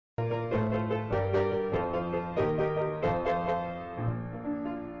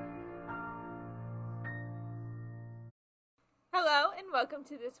welcome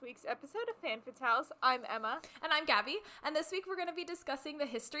to this week's episode of Fan Fatales. I'm Emma. And I'm Gabby, and this week we're going to be discussing the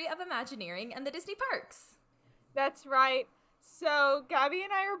history of Imagineering and the Disney parks. That's right. So, Gabby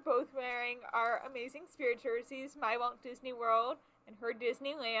and I are both wearing our amazing spirit jerseys, my Walt Disney World and her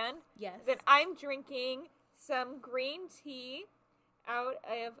Disneyland. Yes. Then I'm drinking some green tea out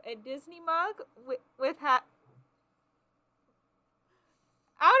of a Disney mug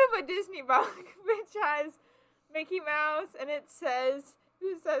out of a Disney mug, which has Mickey Mouse, and it says,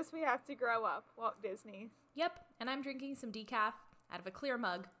 "Who says we have to grow up? Walt Disney." Yep, and I'm drinking some decaf out of a clear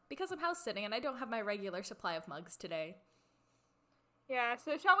mug because I'm house sitting and I don't have my regular supply of mugs today. Yeah,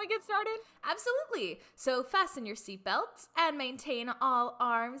 so shall we get started? Absolutely. So fasten your seatbelts and maintain all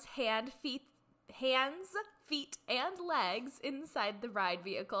arms, hands, feet, and legs inside the ride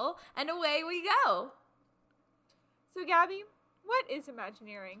vehicle, and away we go. So, Gabby, what is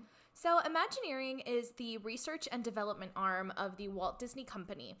Imagineering? So Imagineering is the research and development arm of the Walt Disney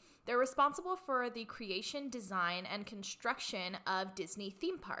Company. They're responsible for the creation, design, and construction of Disney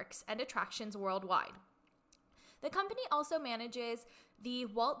theme parks and attractions worldwide. The company also manages the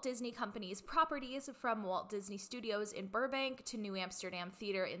Walt Disney Company's properties, from Walt Disney Studios in Burbank to New Amsterdam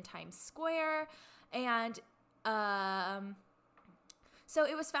Theater in Times Square, and so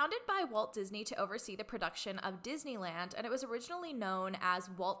it was founded by Walt Disney to oversee the production of Disneyland, and it was originally known as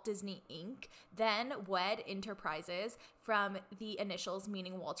Walt Disney Inc., then WED Enterprises, from the initials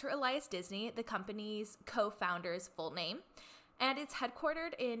meaning Walter Elias Disney, the company's co-founder's full name. And it's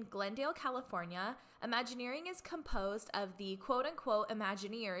headquartered in Glendale, California. Imagineering is composed of the quote-unquote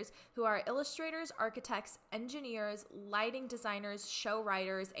Imagineers, who are illustrators, architects, engineers, lighting designers, show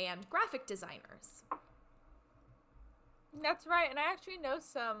writers, and graphic designers. That's right, and I actually know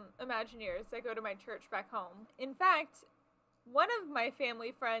some Imagineers that go to my church back home. In fact, one of my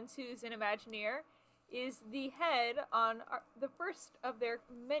family friends who's an Imagineer is the head on the first of their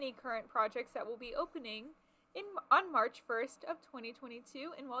many current projects that will be opening on March 1st of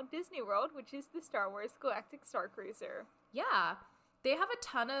 2022 in Walt Disney World, which is the Star Wars Galactic Star Cruiser. Yeah, they have a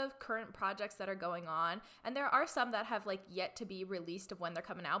ton of current projects that are going on, and there are some that have yet to be released of when they're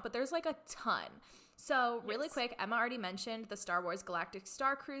coming out, but there's a ton. So really quick, Emma already mentioned the Star Wars Galactic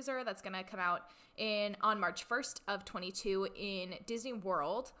Star Cruiser that's going to come out on March 1st of 22 in Disney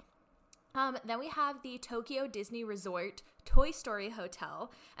World. Then we have the Tokyo Disney Resort Toy Story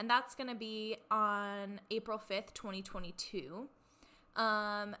Hotel, and that's going to be on April 5th, 2022.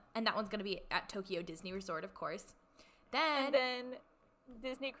 And that one's going to be at Tokyo Disney Resort, of course. And then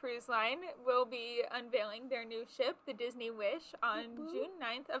Disney Cruise Line will be unveiling their new ship, the Disney Wish, on June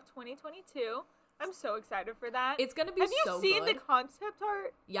 9th of 2022. I'm so excited for that. It's going to be so good. Have you seen the concept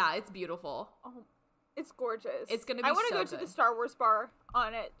art? Yeah, it's beautiful. Oh, it's gorgeous. It's going to be I want to go to the Star Wars bar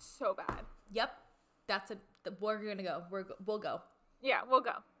on it so bad. Yep. We're going to go. We'll go. Yeah, we'll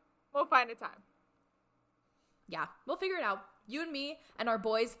go. We'll find a time. Yeah, we'll figure it out. You and me and our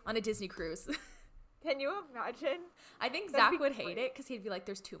boys on a Disney cruise. Can you imagine? I think Zach would hate it because he'd be like,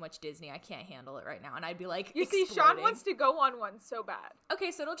 there's too much Disney. I can't handle it right now. And I'd be like, you see, Sean wants to go on one so bad.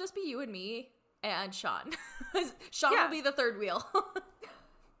 Okay, so it'll just be you and me and Sean. Sean will be the third wheel.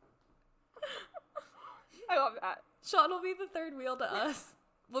 I love that. Sean will be the third wheel to us.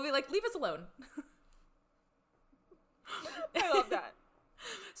 We'll be like, leave us alone. I love that.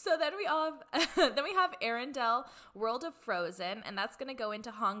 So then we have Arendelle World of Frozen, and that's going to go into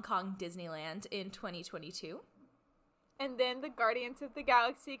Hong Kong Disneyland in 2022. And then the Guardians of the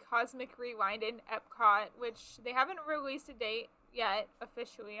Galaxy Cosmic Rewind in Epcot, which they haven't released a date yet,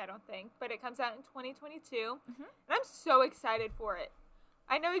 officially, I don't think, but it comes out in 2022. Mm-hmm. And I'm so excited for it.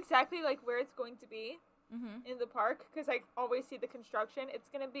 I know exactly where it's going to be in the park, because I always see the construction. It's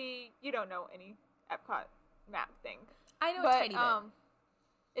going to be, you don't know any Epcot map thing. I know a tiny bit.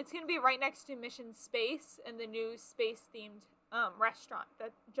 It's going to be right next to Mission Space and the new space-themed restaurant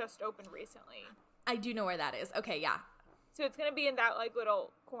that just opened recently. I do know where that is. Okay, yeah. So it's going to be in that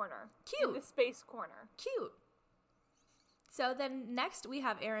little corner. Cute. In the space corner. Cute. So then next we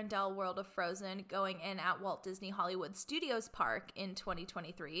have Arendelle World of Frozen going in at Walt Disney Hollywood Studios Park in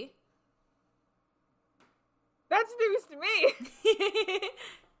 2023. That's news to me.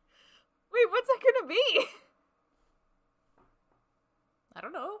 Wait, what's that going to be? I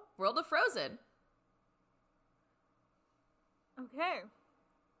don't know. World of Frozen. Okay.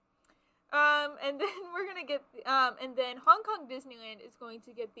 And then we're going to get, and then Hong Kong Disneyland is going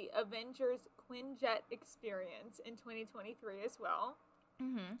to get the Avengers Quinjet experience in 2023 as well.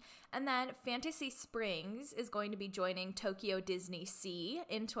 Mm-hmm. And then Fantasy Springs is going to be joining Tokyo Disney Sea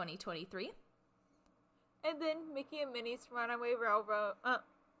in 2023. And then Mickey and Minnie's Runaway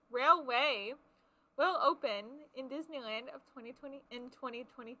Railway will open in Disneyland of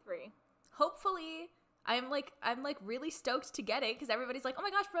 2023. Hopefully. I'm really stoked to get it because everybody's like, oh my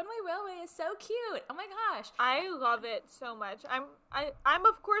gosh, Runway Railway is so cute. Oh my gosh. I love it so much. I'm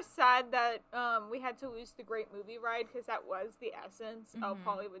of course sad that we had to lose the Great Movie Ride because that was the essence of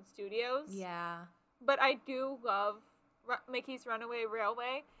Hollywood Studios. Yeah. But I do love Mickey's Runaway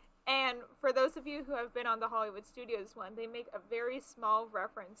Railway. And for those of you who have been on the Hollywood Studios one, they make a very small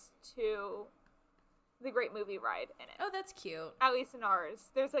reference to the Great Movie Ride in it. Oh, that's cute. At least in ours.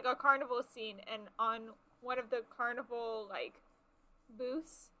 There's like a carnival scene, and on one of the carnival like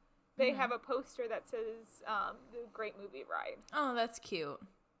booths, they have a poster that says the Great Movie Ride. Oh, that's cute.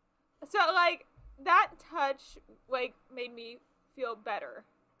 So like that touch like made me feel better.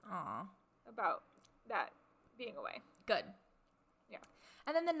 Aw. About that being away. Good. Yeah.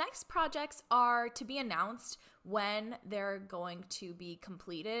 And then the next projects are to be announced when they're going to be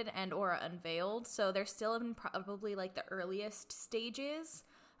completed and or unveiled. So they're still in probably like the earliest stages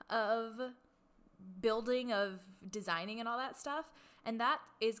of building, of designing and all that stuff. And that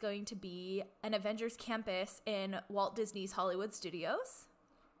is going to be an Avengers campus in Walt Disney's Hollywood Studios.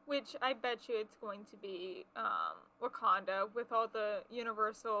 Which I bet you it's going to be Wakanda, with all the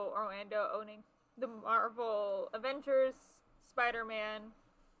Universal Orlando owning the Marvel Avengers, Spider-Man,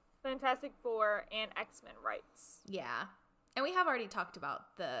 Fantastic Four, and X-Men rights. Yeah. And we have already talked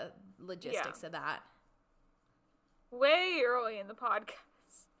about the logistics of that. Way early in the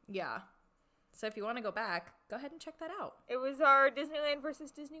podcast. Yeah. So if you want to go back, go ahead and check that out. It was our Disneyland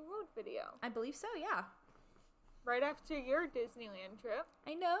versus Disney World video. I believe so, yeah. Right after your Disneyland trip.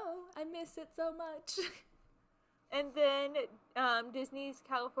 I know. I miss it so much. And then Disney's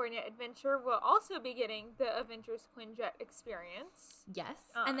California Adventure will also be getting the Avengers Quinjet experience. Yes.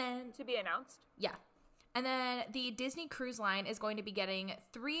 And then to be announced. Yeah. And then the Disney Cruise Line is going to be getting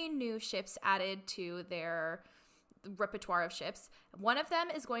 3 new ships added to their repertoire of ships. One of them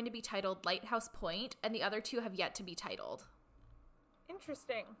is going to be titled Lighthouse Point, and the other 2 have yet to be titled.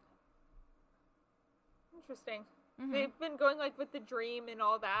 Interesting. Mm-hmm. They've been going like with the Dream and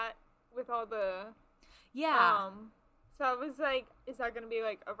all that, with all the so I was like, is that going to be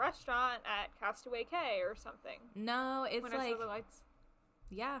like a restaurant at Castaway Cay or something? No, it's when like, I saw the lights.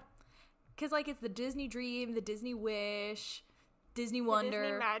 Yeah, because like it's the Disney Dream, the Disney Wish, Disney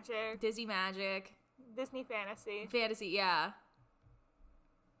Wonder, Disney Magic, Disney Fantasy, yeah.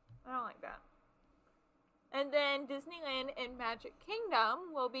 I don't like that. And then Disneyland and Magic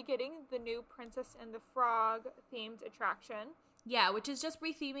Kingdom will be getting the new Princess and the Frog themed attraction. Yeah, which is just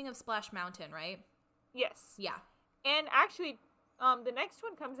retheming of Splash Mountain, right? Yes. Yeah. And actually, the next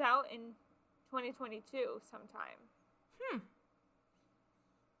one comes out in 2022 sometime.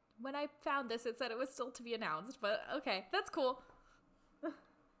 When I found this, it said it was still to be announced, but okay, that's cool.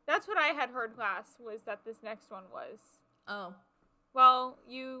 That's what I had heard last, was that this next one was. Oh. Well,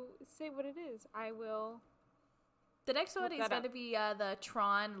 you say what it is. I will. The next one is going to be the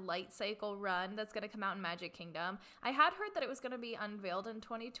Tron Light Cycle Run that's going to come out in Magic Kingdom. I had heard that it was going to be unveiled in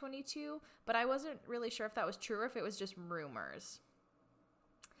 2022, but I wasn't really sure if that was true or if it was just rumors.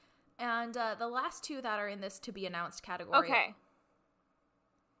 And the last 2 that are in this to be announced category. Okay.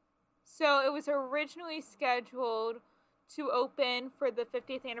 So it was originally scheduled to open for the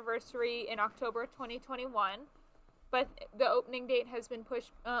 50th anniversary in October 2021. But the opening date has been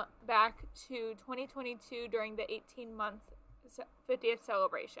pushed back to 2022 during the 18-month 50th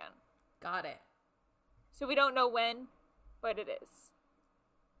celebration. Got it. So we don't know when, but it is.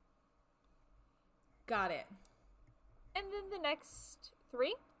 Got it. And then the next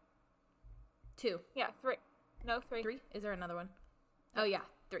 3? 2. Yeah, 3. No, 3. 3? Is there another one? Oh, yeah,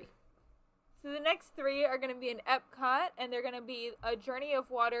 3. So the next 3 are going to be in Epcot, and they're going to be a Journey of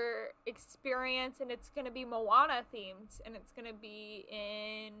Water experience, and it's going to be Moana themed, and it's going to be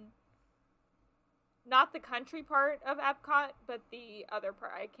in not the country part of Epcot, but the other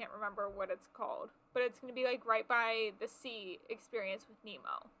part. I can't remember what it's called, but it's going to be like right by the sea experience with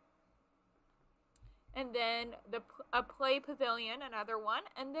Nemo. And then a play pavilion, another one,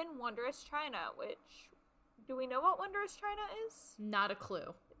 and then Wondrous China, which, do we know what Wondrous China is? Not a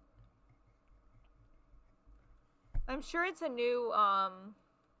clue. I'm sure it's a new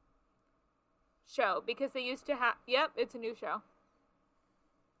show, because they used to have... Yep, it's a new show.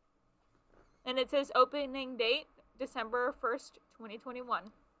 And it says opening date, December 1st,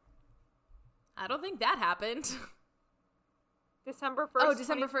 2021. I don't think that happened. December 1st, Oh,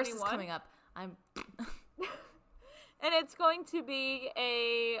 December 1st is coming up. And it's going to be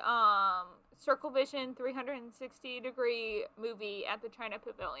a Circle Vision 360-degree movie at the China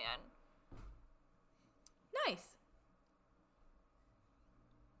Pavilion.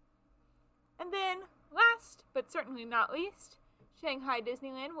 And then, last but certainly not least, Shanghai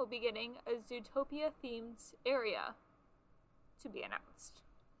Disneyland will be getting a Zootopia-themed area to be announced.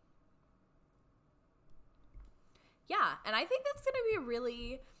 Yeah, and I think that's going to be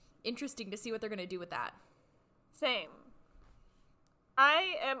really interesting to see what they're going to do with that. Same.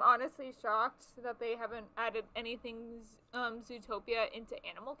 I am honestly shocked that they haven't added anything Zootopia into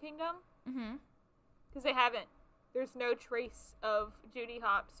Animal Kingdom. Mm-hmm. Because they haven't. There's no trace of Judy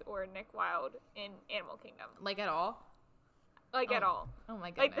Hopps or Nick Wilde in Animal Kingdom. Like, at all? At all. Oh,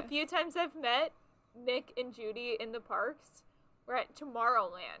 my goodness. Like, the few times I've met Nick and Judy in the parks, we're at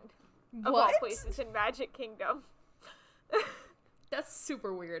Tomorrowland. Of all places in Magic Kingdom. That's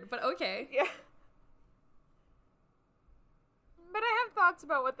super weird, but okay. Yeah. But I have thoughts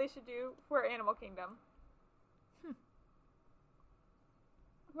about what they should do for Animal Kingdom.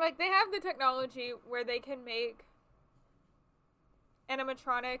 Like, they have the technology where they can make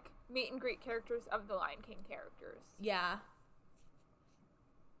animatronic meet and greet characters of the Lion King characters. Yeah.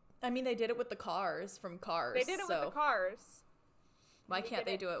 I mean, they did it with the cars from Cars. They did it with the cars. Why can't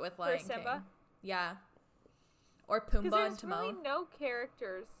they do it with Lion Simba? King? Yeah. Or Pumbaa and Timon. There's really no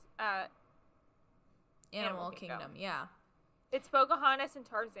characters at Animal Kingdom. Yeah. It's Pocahontas and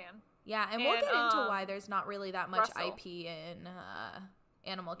Tarzan. Yeah, and we'll get into why there's not really that much Russell. IP in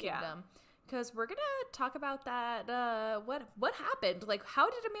Animal Kingdom. Because we're going to talk about that, what happened? Like, how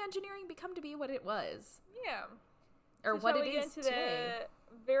did Imagineering become to be what it was? Yeah. Or so what shall it we get is into today.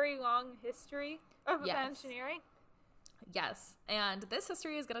 the very long history of Yes. Imagineering? Yes, and this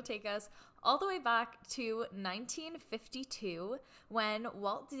history is going to take us all the way back to 1952 when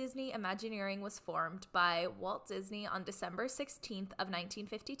Walt Disney Imagineering was formed by Walt Disney on December 16th of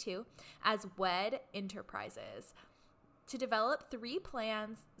 1952 as WED Enterprises to develop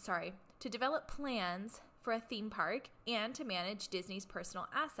plans for a theme park and to manage Disney's personal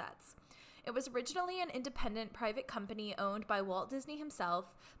assets. It was originally an independent private company owned by Walt Disney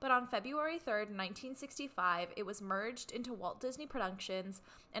himself, but on February 3rd, 1965, it was merged into Walt Disney Productions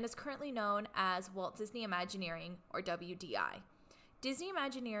and is currently known as Walt Disney Imagineering, or WDI. Disney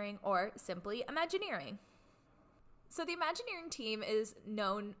Imagineering, or simply Imagineering. So the Imagineering team is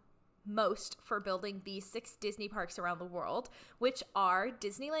known most for building the 6 Disney parks around the world, which are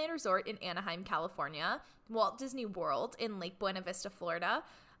Disneyland Resort in Anaheim, California, Walt Disney World in Lake Buena Vista, Florida,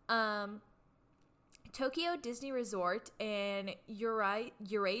 Tokyo Disney Resort in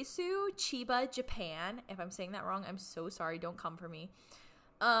Urasu, Chiba, Japan. If I'm saying that wrong, I'm so sorry. Don't come for me.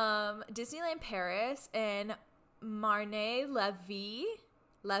 Disneyland Paris and Marne-la-Ville.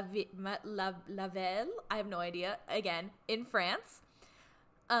 I have no idea. Again, in France.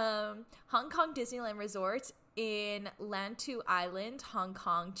 Hong Kong Disneyland Resort in Lantou Island, Hong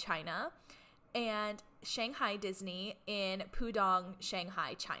Kong, China. And Shanghai Disney in Pudong,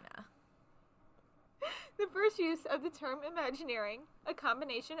 Shanghai, China. The first use of the term Imagineering, a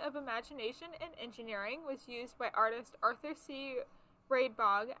combination of imagination and engineering, was used by artist Arthur C.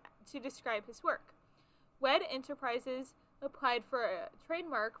 Raidbog to describe his work. WED Enterprises applied for a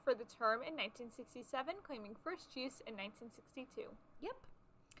trademark for the term in 1967, claiming first use in 1962. Yep.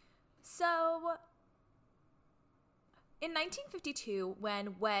 So, in 1952,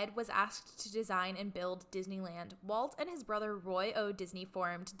 when WED was asked to design and build Disneyland, Walt and his brother Roy O. Disney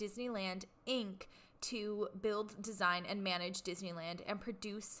formed Disneyland, Inc. to build, design, and manage Disneyland and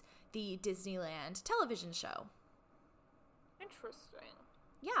produce the Disneyland television show. Interesting.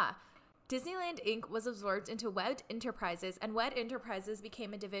 Yeah. Disneyland, Inc. was absorbed into WED Enterprises, and WED Enterprises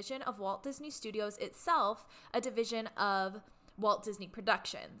became a division of Walt Disney Studios itself, a division of Walt Disney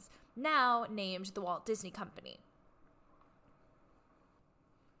Productions, now named the Walt Disney Company.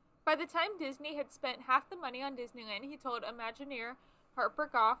 By the time Disney had spent half the money on Disneyland, he told Imagineer Harper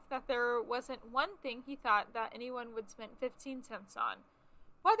Goff that there wasn't one thing he thought that anyone would spend 15 cents on.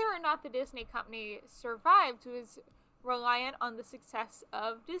 Whether or not the Disney Company survived was reliant on the success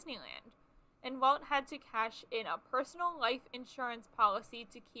of Disneyland, and Walt had to cash in a personal life insurance policy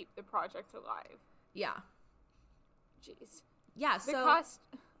to keep the project alive. Yeah. Jeez. Yeah, The so... cost...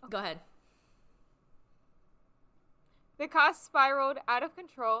 Go ahead. The cost spiraled out of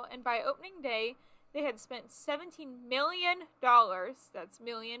control, and by opening day, they had spent $17 million, that's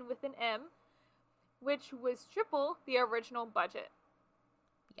million with an M, which was triple the original budget.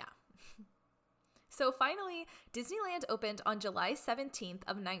 Yeah. So finally, Disneyland opened on July 17th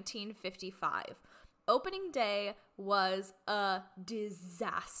of 1955. Opening day was a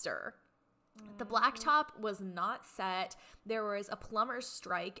disaster. The blacktop was not set. There was a plumber's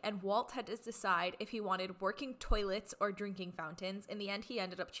strike, and Walt had to decide if he wanted working toilets or drinking fountains. In the end, he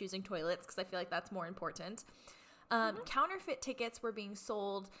ended up choosing toilets because I feel like that's more important. Counterfeit tickets were being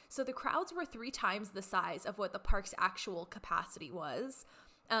sold, so the crowds were 3 times the size of what the park's actual capacity was.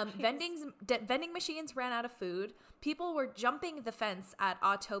 Vending machines ran out of food. People were jumping the fence at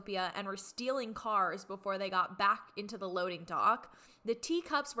Autopia and were stealing cars before they got back into the loading dock. The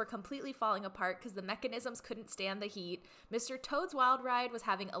teacups were completely falling apart because the mechanisms couldn't stand the heat. Mr. Toad's Wild Ride was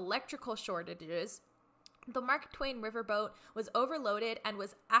having electrical shortages. The Mark Twain riverboat was overloaded and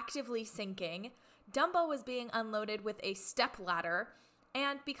was actively sinking. Dumbo was being unloaded with a step ladder.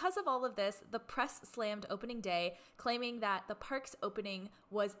 And because of all of this, the press slammed opening day, claiming that the park's opening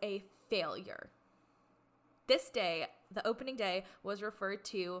was a failure. This day, the opening day, was referred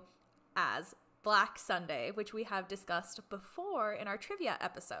to as Black Sunday, which we have discussed before in our trivia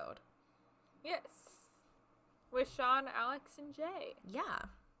episode. Yes. With Sean, Alex, and Jay. Yeah.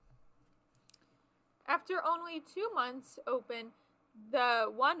 After only 2 months open, the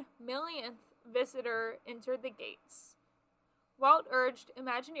 1 millionth visitor entered the gates. Walt urged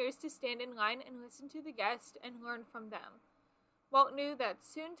Imagineers to stand in line and listen to the guests and learn from them. Walt knew that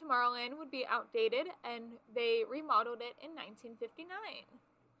soon Tomorrowland would be outdated, and they remodeled it in 1959.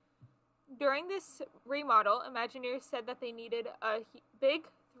 During this remodel, Imagineers said that they needed a big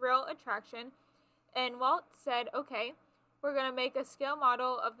thrill attraction, and Walt said, okay, we're going to make a scale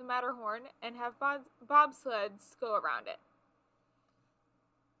model of the Matterhorn and have bobsleds go around it.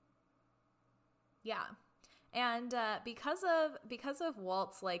 Yeah. And because of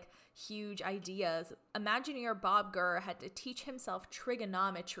Walt's like huge ideas, Imagineer Bob Gurr had to teach himself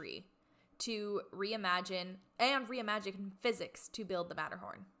trigonometry to reimagine physics to build the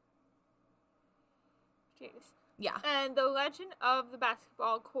Matterhorn. Jeez. Yeah. And the legend of the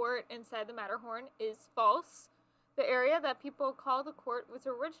basketball court inside the Matterhorn is false. The area that people call the court was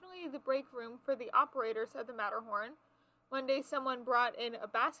originally the break room for the operators of the Matterhorn. One day someone brought in a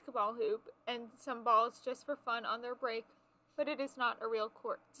basketball hoop and some balls just for fun on their break, but it is not a real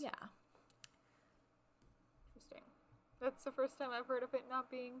court. Yeah. Interesting. That's the first time I've heard of it not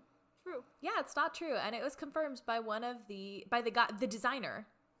being true. Yeah, it's not true, and it was confirmed by the designer.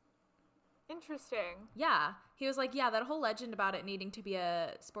 Interesting. Yeah. He was like, yeah, that whole legend about it needing to be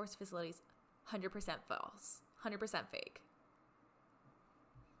a sports facility's 100% false. 100% fake.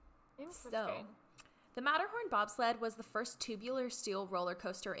 Interesting. So, the Matterhorn bobsled was the first tubular steel roller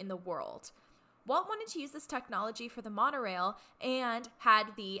coaster in the world. Walt wanted to use this technology for the monorail and had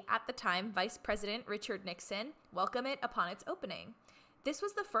at the time, Vice President Richard Nixon welcome it upon its opening. This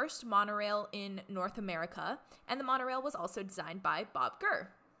was the first monorail in North America, and the monorail was also designed by Bob Gurr.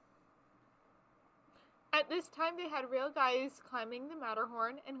 At this time, they had real guys climbing the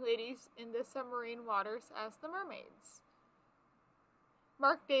Matterhorn and ladies in the submarine waters as the mermaids.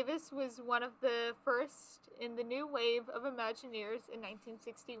 Mark Davis was one of the first in the new wave of Imagineers in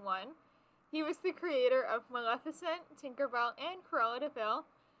 1961. He was the creator of Maleficent, Tinkerbell, and Cruella de Vil,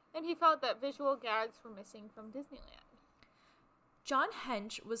 and he felt that visual gags were missing from Disneyland. John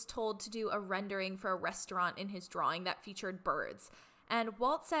Hench was told to do a rendering for a restaurant in his drawing that featured birds. And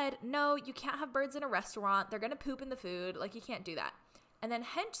Walt said, no, you can't have birds in a restaurant. They're going to poop in the food. Like, you can't do that. And then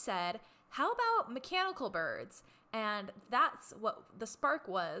Hench said, how about mechanical birds? And that's what the spark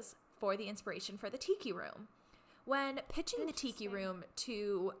was for the inspiration for the Tiki Room. When pitching the Tiki Room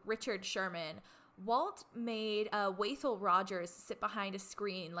to Richard Sherman, Walt made Wathel Rogers sit behind a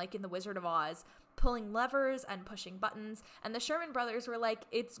screen like in The Wizard of Oz, pulling levers and pushing buttons. And the Sherman brothers were like,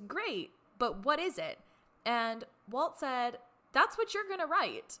 it's great, but what is it? And Walt said, that's what you're going to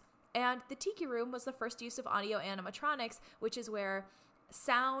write. And the Tiki Room was the first use of audio animatronics, which is where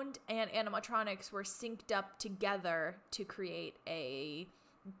sound and animatronics were synced up together to create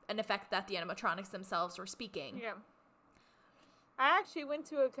an effect that the animatronics themselves were speaking. Yeah. I actually went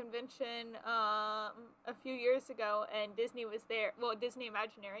to a convention a few years ago, and Disney was there. Well, Disney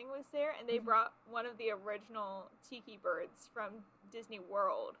Imagineering was there, and they brought one of the original tiki birds from Disney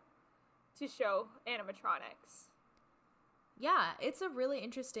World to show animatronics. Yeah, it's a really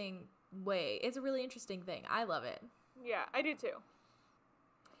interesting way. It's a really interesting thing. I love it. Yeah, I do too.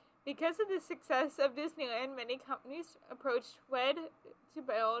 Because of the success of Disneyland, many companies approached WED to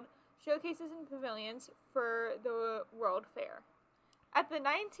build showcases and pavilions for the World Fair. At the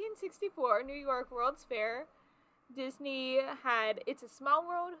 1964 New York World's Fair, Disney had It's a Small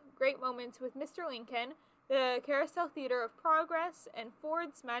World, Great Moments with Mr. Lincoln, the Carousel Theater of Progress, and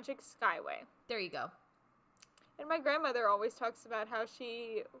Ford's Magic Skyway. There you go. And my grandmother always talks about how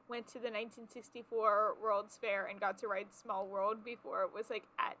she went to the 1964 World's Fair and got to ride Small World before it was, like,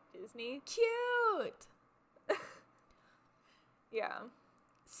 at Disney. Cute! Yeah.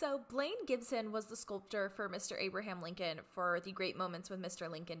 So Blaine Gibson was the sculptor for Mr. Abraham Lincoln for the Great Moments with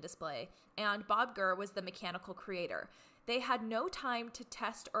Mr. Lincoln display, and Bob Gurr was the mechanical creator. They had no time to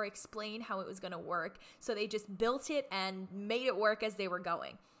test or explain how it was going to work, so they just built it and made it work as they were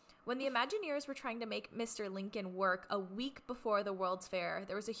going. When the Imagineers were trying to make Mr. Lincoln work a week before the World's Fair,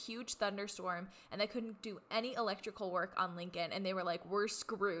 there was a huge thunderstorm, and they couldn't do any electrical work on Lincoln, and they were like, we're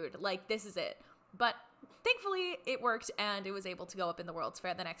screwed. Like, this is it. But thankfully, it worked, and it was able to go up in the World's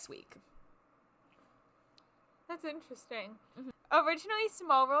Fair the next week. That's interesting. Originally,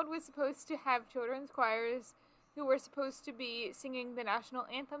 Small World was supposed to have children's choirs who were supposed to be singing the national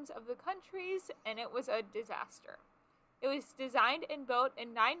anthems of the countries, and it was a disaster. It was designed and built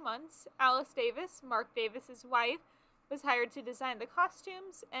in 9 months. Alice Davis, Mark Davis's wife, was hired to design the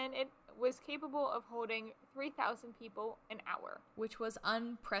costumes, and it was capable of holding 3,000 people an hour. Which was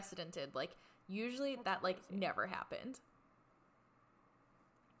unprecedented. Like, usually that, like, never happened.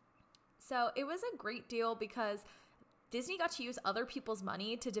 So it was a great deal because Disney got to use other people's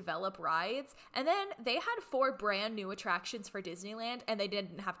money to develop rides, and then they had 4 brand new attractions for Disneyland, and they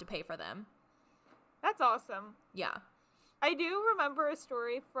didn't have to pay for them. That's awesome. Yeah. I do remember a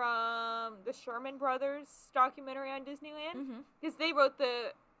story from the Sherman Brothers documentary on Disneyland, because they wrote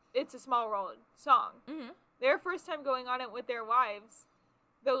the It's a Small World song. Their first time going on it with their wives,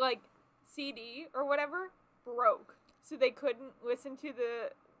 the, like, CD or whatever broke, so they couldn't listen to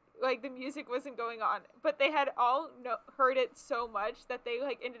the music wasn't going on, but they had all heard it so much that they,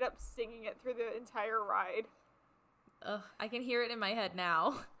 like, ended up singing it through the entire ride. Ugh, I can hear it in my head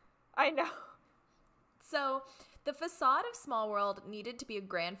now. I know. So the facade of Small World needed to be a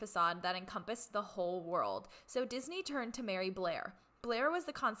grand facade that encompassed the whole world, so Disney turned to Mary Blair. Blair was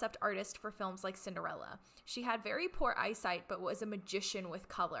the concept artist for films like Cinderella. She had very poor eyesight, but was a magician with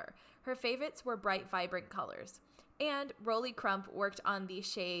color. Her favorites were bright, vibrant colors. And Rolly Crump worked on the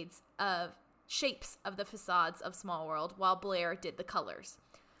shapes of the facades of Small World, while Blair did the colors.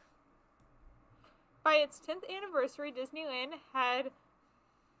 By its 10th anniversary, Disneyland had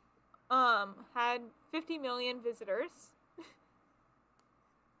 50 million visitors.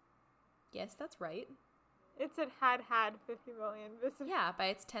 Yes, that's right. It said had 50 million visitors. Yeah, by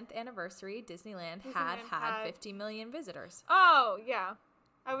its 10th anniversary, Disneyland had 50 million visitors. Oh, yeah.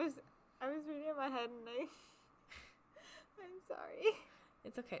 I was reading in my head and I'm sorry.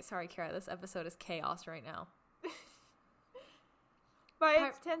 It's okay. Sorry, Kara. This episode is chaos right now. By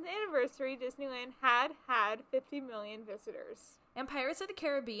its 10th anniversary, Disneyland had 50 million visitors. And Pirates of the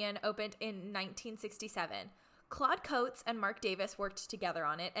Caribbean opened in 1967. Claude Coates and Mark Davis worked together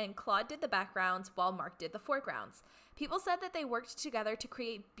on it, and Claude did the backgrounds while Mark did the foregrounds. People said that they worked together to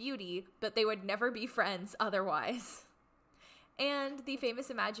create beauty, but they would never be friends otherwise. And the famous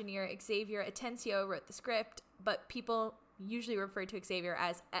Imagineer Xavier Atencio wrote the script, but people usually refer to Xavier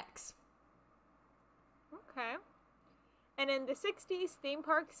as X. Okay. And in the 60s, theme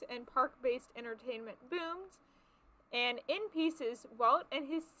parks and park-based entertainment boomed. And in pieces, Walt and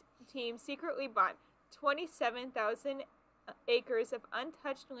his team secretly bought 27,000 acres of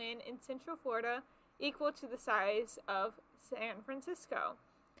untouched land in Central Florida, equal to the size of San Francisco.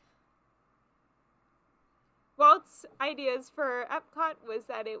 Walt's ideas for Epcot was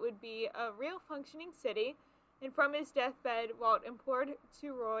that it would be a real functioning city, and from his deathbed, Walt implored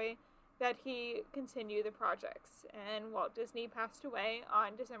to Roy that he continue the projects. And Walt Disney passed away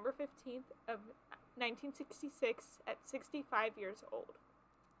on December 15th of 1966 at 65 years old.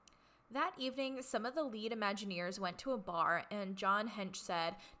 That evening, some of the lead Imagineers went to a bar, and John Hench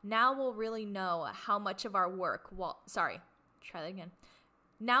said, "Now we'll really know how much of our work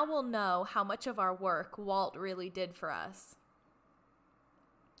Now we'll know how much of our work Walt really did for us."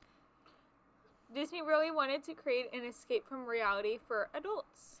 Disney really wanted to create an escape from reality for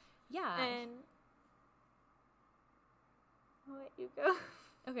adults. Yeah. And I'll let you go.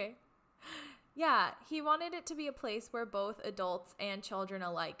 Okay. Yeah, he wanted it to be a place where both adults and children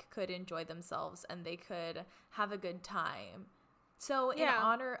alike could enjoy themselves and they could have a good time. So in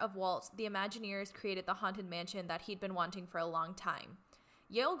honor of Walt, the Imagineers created the Haunted Mansion that he'd been wanting for a long time.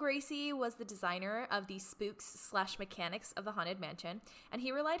 Yale Gracie was the designer of the spooks/mechanics of the Haunted Mansion, and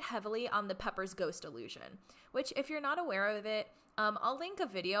he relied heavily on the Pepper's Ghost illusion, which, if you're not aware of it, I'll link a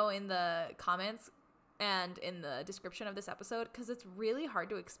video in the comments and in the description of this episode because it's really hard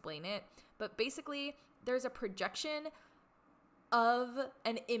to explain it. But basically, there's a projection of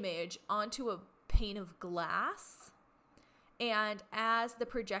an image onto a pane of glass, and as the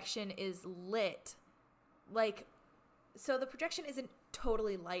projection is lit, so the projection isn't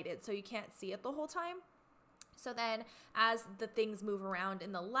totally lighted, so you can't see it the whole time. So then as the things move around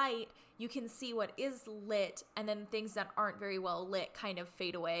in the light, you can see what is lit, and then things that aren't very well lit kind of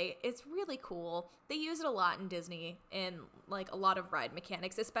fade away. It's really cool. They use it a lot in Disney in like a lot of ride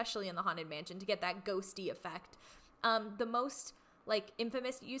mechanics, especially in the Haunted Mansion, to get that ghosty effect. The most like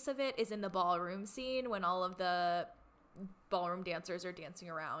infamous use of it is in the ballroom scene when all of the ballroom dancers are dancing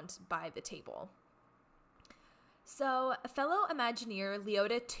around by the table. So, fellow Imagineer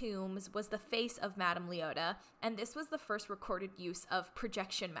Leota Toombs was the face of Madame Leota, and this was the first recorded use of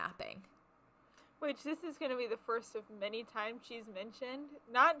projection mapping. Which this is going to be the first of many times she's mentioned.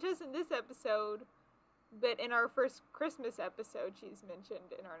 Not just in this episode, but in our first Christmas episode she's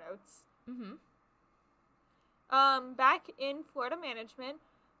mentioned in our notes. Back in Florida, management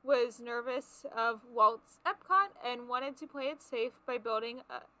was nervous of Walt's Epcot and wanted to play it safe by building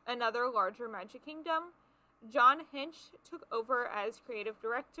another larger Magic Kingdom. John Hinch took over as creative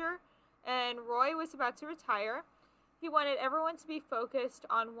director, and Roy was about to retire. He wanted everyone to be focused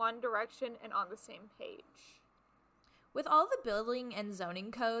on one direction and on the same page. With all the building and zoning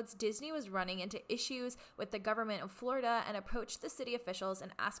codes, Disney was running into issues with the government of Florida and approached the city officials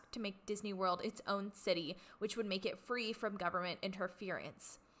and asked to make Disney World its own city, which would make it free from government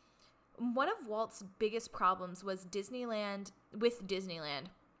interference. One of Walt's biggest problems was Disneyland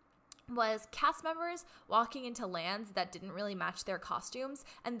was cast members walking into lands that didn't really match their costumes,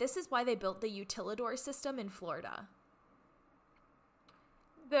 and this is why they built the Utilidor system in Florida.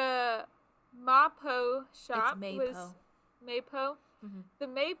 The Mapo shop was Mapo. The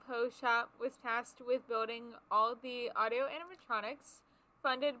Mapo shop was tasked with building all the audio animatronics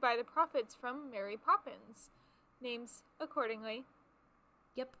funded by the profits from Mary Poppins. Names accordingly.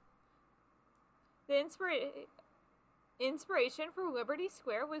 Yep. The inspiration for Liberty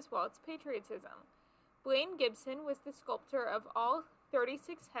Square was Walt's patriotism. Blaine Gibson was the sculptor of all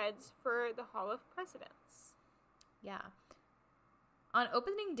 36 heads for the Hall of Presidents. Yeah. On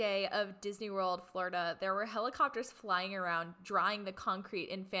opening day of Disney World, Florida, there were helicopters flying around drying the concrete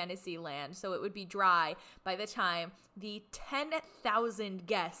in Fantasyland so it would be dry by the time the 10,000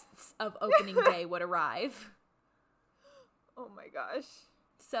 guests of opening day would arrive. Oh my gosh.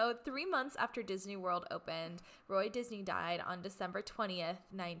 So 3 months after Disney World opened, Roy Disney died on December 20th,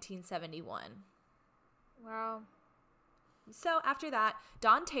 1971. Wow. So after that,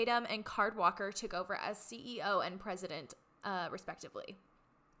 Don Tatum and Card Walker took over as CEO and president, respectively.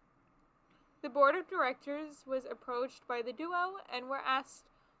 The board of directors was approached by the duo and were asked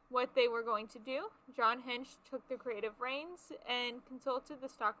what they were going to do. John Hinch took the creative reins and consulted the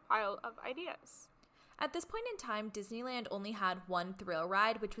stockpile of ideas. At this point in time, Disneyland only had one thrill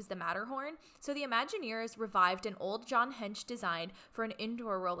ride, which was the Matterhorn, so the Imagineers revived an old John Hench design for an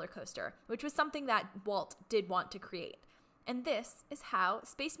indoor roller coaster, which was something that Walt did want to create. And this is how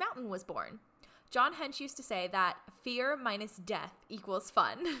Space Mountain was born. John Hench used to say that fear minus death equals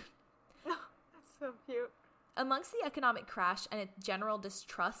fun. That's so cute. Amongst the economic crash and its general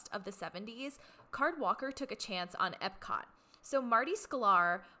distrust of the 70s, Card Walker took a chance on Epcot. So Marty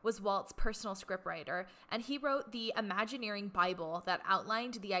Sklar was Walt's personal scriptwriter, and he wrote the Imagineering Bible that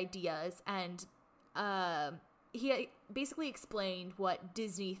outlined the ideas, and he basically explained what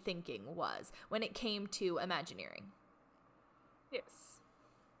Disney thinking was when it came to Imagineering. Yes.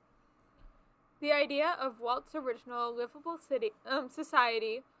 The idea of Walt's original livable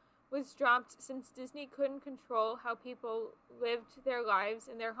society was dropped since Disney couldn't control how people lived their lives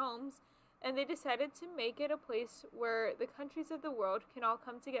in their homes, and they decided to make it a place where the countries of the world can all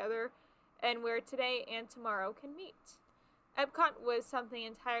come together and where today and tomorrow can meet. Epcot was something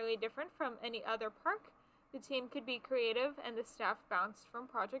entirely different from any other park. The team could be creative and the staff bounced from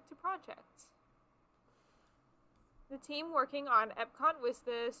project to project. The team working on Epcot was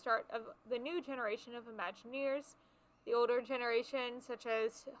the start of the new generation of Imagineers. The older generation, such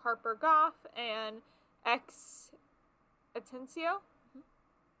as Harper Goff and X Atencio,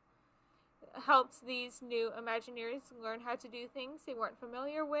 helped these new Imagineers learn how to do things they weren't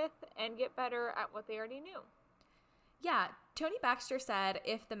familiar with and get better at what they already knew. Yeah, Tony Baxter said,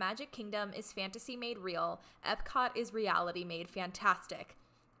 if the Magic Kingdom is fantasy made real, Epcot is reality made fantastic.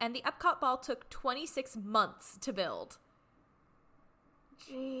 And the Epcot ball took 26 months to build.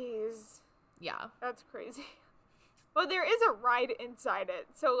 Jeez. Yeah. That's crazy. Well, there is a ride inside it,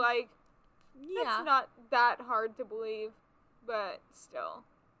 so, like, it's not that hard to believe, but still.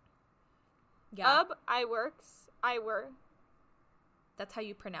 Yeah. Iwer. That's how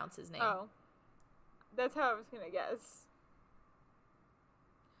you pronounce his name. Oh. That's how I was going to guess.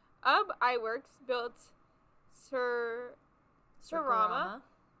 Iwerks built Circarama.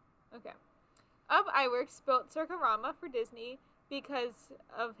 Okay. Iwerks built Circarama for Disney, because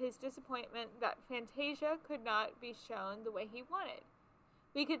of his disappointment that Fantasia could not be shown the way he wanted.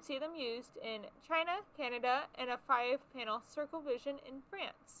 We could see them used in China, Canada, and a 5-panel circle vision in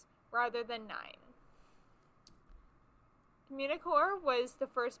France, rather than 9. Communicore was the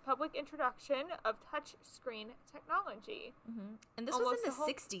first public introduction of touchscreen technology. Mm-hmm. And this was in the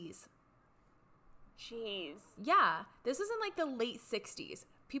 60s. Jeez. Yeah, this was in like the late 60s.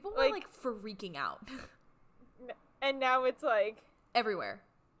 People were like freaking out. And now it's like... Everywhere.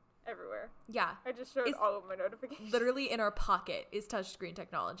 Yeah. I just showed all of my notifications. Literally in our pocket is touchscreen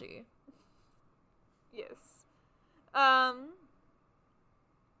technology. Yes.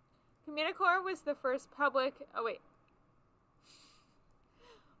 Communicore was the first public... Oh, wait.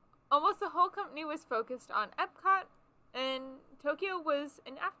 Almost the whole company was focused on Epcot, and Tokyo was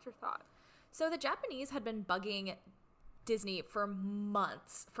an afterthought. So the Japanese had been bugging Disney for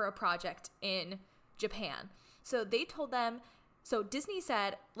months for a project in Japan. So they told them, so Disney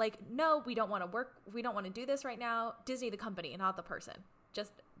said, like, no, we don't want to do this right now. Disney, the company, not the person,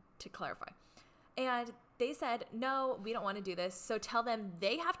 just to clarify. And they said, no, we don't want to do this. So tell them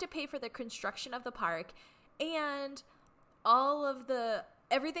they have to pay for the construction of the park and all of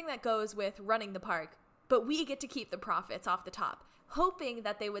everything that goes with running the park, but we get to keep the profits off the top, hoping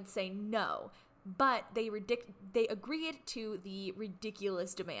that they would say no. But they agreed to the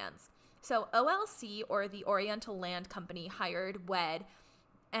ridiculous demands. So OLC, or the Oriental Land Company, hired WED,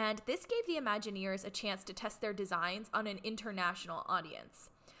 and this gave the Imagineers a chance to test their designs on an international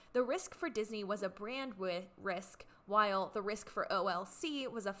audience. The risk for Disney was a brand risk, while the risk for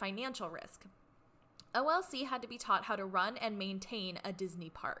OLC was a financial risk. OLC had to be taught how to run and maintain a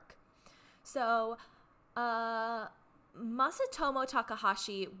Disney park. So, Masatomo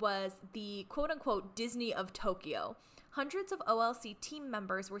Takahashi was the quote-unquote Disney of Tokyo. Hundreds of OLC team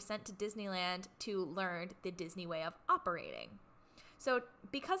members were sent to Disneyland to learn the Disney way of operating. So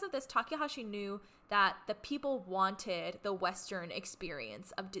because of this, Takahashi knew that the people wanted the Western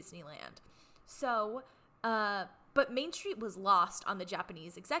experience of Disneyland. So, but Main Street was lost on the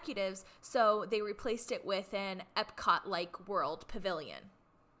Japanese executives, so they replaced it with an Epcot-like world pavilion.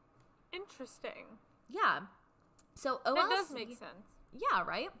 Interesting. Yeah. So OLC... That does make sense. Yeah,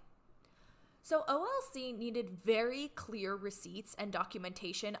 right? So OLC needed very clear receipts and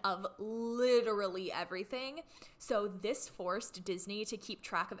documentation of literally everything. So this forced Disney to keep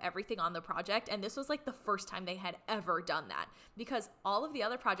track of everything on the project. And this was like the first time they had ever done that. Because all of the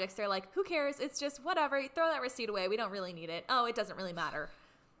other projects, they're like, who cares? It's just whatever. Throw that receipt away. We don't really need it. Oh, it doesn't really matter.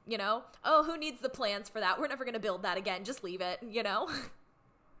 You know? Oh, who needs the plans for that? We're never going to build that again. Just leave it, you know?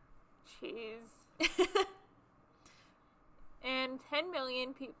 Jeez. And 10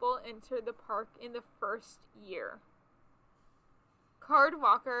 million people entered the park in the first year. Card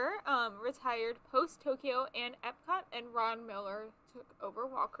Walker retired post-Tokyo and Epcot, and Ron Miller took over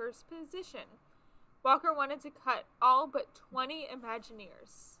Walker's position. Walker wanted to cut all but 20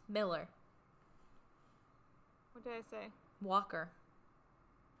 Imagineers. Miller. What did I say? Walker.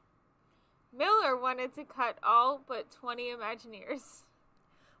 Miller wanted to cut all but 20 Imagineers.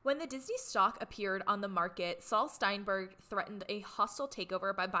 When the Disney stock appeared on the market, Saul Steinberg threatened a hostile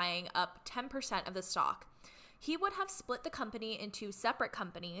takeover by buying up 10% of the stock. He would have split the company into separate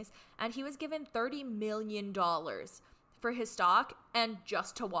companies, and he was given $30 million for his stock and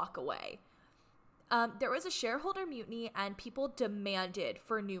just to walk away. There was a shareholder mutiny, and people demanded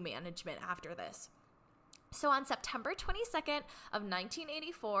for new management after this. So on September 22nd of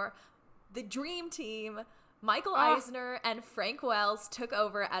 1984, the Dream Team... Michael Eisner and Frank Wells took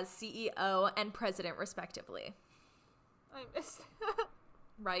over as CEO and president, respectively. I missed that.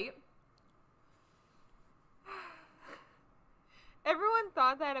 Right? Everyone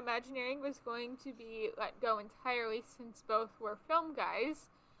thought that Imagineering was going to be let go entirely since both were film guys,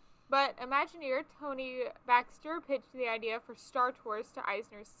 but Imagineer Tony Baxter pitched the idea for Star Tours to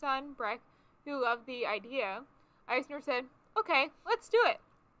Eisner's son, Breck, who loved the idea. Eisner said, okay, let's do it.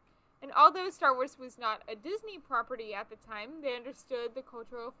 And although Star Wars was not a Disney property at the time, they understood the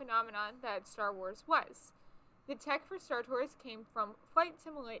cultural phenomenon that Star Wars was. The tech for Star Tours came from flight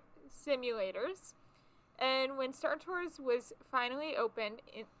simulators, and when Star Tours was finally opened,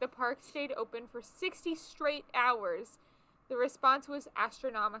 the park stayed open for 60 straight hours. The response was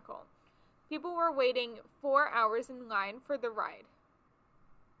astronomical. People were waiting 4 hours in line for the ride.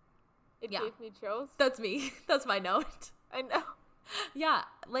 It gave me chills. That's me. That's my note. I know. Yeah,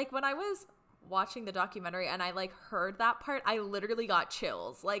 like when I was watching the documentary and I like heard that part, I literally got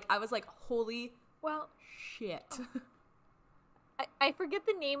chills. Like I was like, holy shit. I forget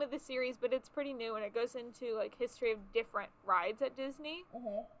the name of the series, but it's pretty new and it goes into like history of different rides at Disney.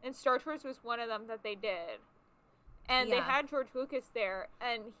 Mm-hmm. And Star Tours was one of them that they did. And they had George Lucas there,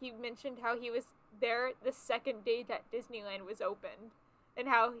 and he mentioned how he was there the second day that Disneyland was opened, and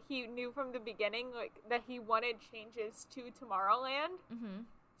how he knew from the beginning, like, that he wanted changes to Tomorrowland. Mm-hmm.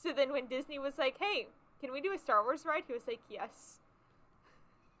 So then when Disney was like, hey, can we do a Star Wars ride? He was like, yes.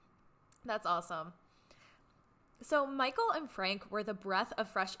 That's awesome. So Michael and Frank were the breath of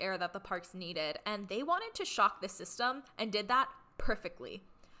fresh air that the parks needed, and they wanted to shock the system and did that perfectly.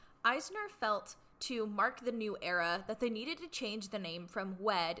 Eisner felt to mark the new era that they needed to change the name from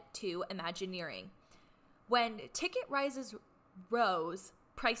WED to Imagineering. When ticket prices rose.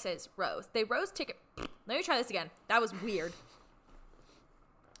 They rose ticket... Let me try this again. That was weird.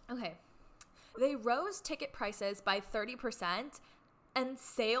 Okay. They rose ticket prices by 30%, and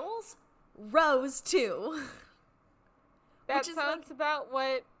sales rose too. That sounds like, about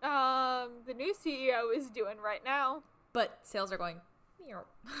what the new CEO is doing right now. But sales are going...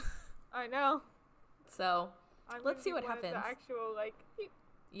 I know. So, let's see what happens. The actual, like...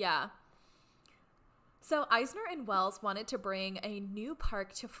 Yeah. So, Eisner and Wells wanted to bring a new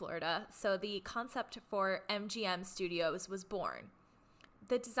park to Florida, so the concept for MGM Studios was born.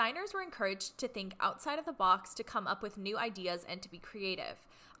 The designers were encouraged to think outside of the box to come up with new ideas and to be creative.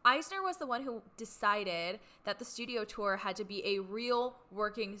 Eisner was the one who decided that the studio tour had to be a real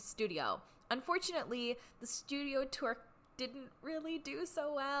working studio. Unfortunately, the studio tour didn't really do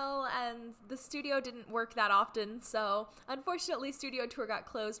so well, and the studio didn't work that often, so unfortunately studio tour got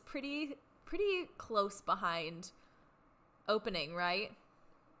closed pretty close behind opening, right?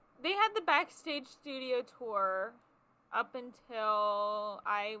 They had the backstage studio tour up until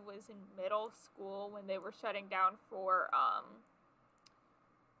I was in middle school when they were shutting down for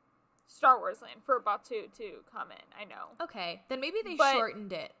Star Wars Land for Batu to come in. I know. Okay, then maybe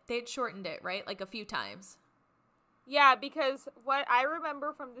shortened it. They'd shortened it, right? Like a few times. Yeah, because what I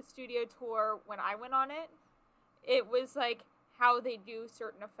remember from the studio tour when I went on it, it was like how they do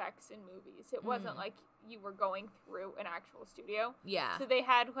certain effects in movies. It wasn't like you were going through an actual studio. Yeah. So they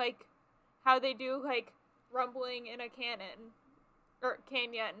had like how they do like rumbling in a canyon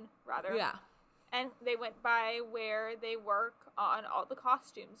rather. Yeah. And they went by where they work on all the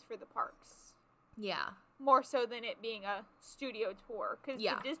costumes for the parks. Yeah. More so than it being a studio tour. Because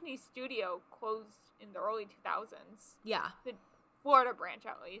the Disney studio closed in the early 2000s. Yeah. The Florida branch,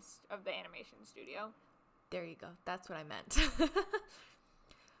 at least, of the animation studio. There you go. That's what I meant.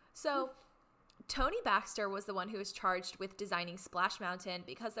 So, Tony Baxter was the one who was charged with designing Splash Mountain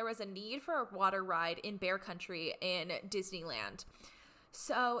because there was a need for a water ride in Bear Country in Disneyland.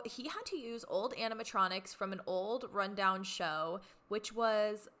 So, he had to use old animatronics from an old rundown show, which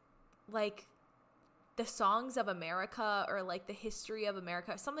was like the Songs of America or like the History of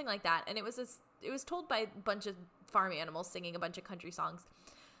America, something like that. And it was told by a bunch of farm animals singing a bunch of country songs.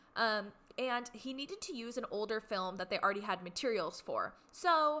 And he needed to use an older film that they already had materials for.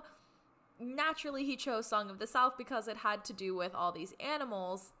 So naturally he chose Song of the South because it had to do with all these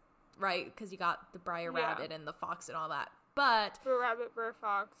animals, right? Because you got the Briar Rabbit and the fox and all that. But Brer Rabbit, Brer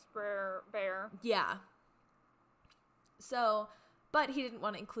Fox, Brer Bear. Yeah. So, but he didn't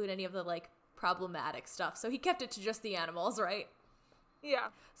want to include any of the like problematic stuff. So he kept it to just the animals, right? Yeah.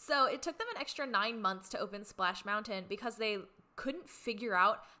 So it took them an extra 9 months to open Splash Mountain because they couldn't figure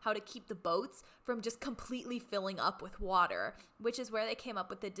out how to keep the boats from just completely filling up with water, which is where they came up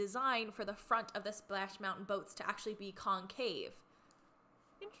with the design for the front of the Splash Mountain boats to actually be concave.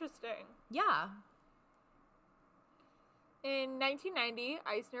 Interesting. Yeah. In 1990,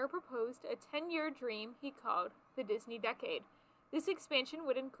 Eisner proposed a 10-year dream he called the Disney Decade. This expansion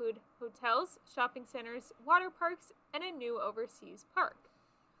would include hotels, shopping centers, water parks, and a new overseas park.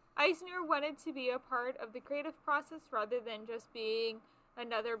 Eisner wanted to be a part of the creative process rather than just being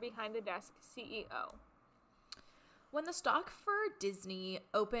another behind-the-desk CEO. When the stock for Disney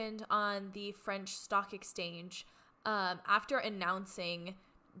opened on the French Stock Exchange, after announcing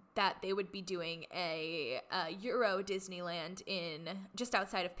that they would be doing a Euro Disneyland in just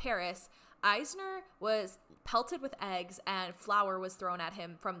outside of Paris, Eisner was pelted with eggs and flour was thrown at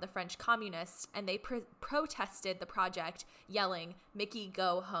him from the French communists, and they protested the project, yelling, "Mickey,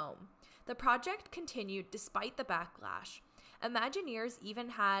 go home." The project continued despite the backlash. Imagineers even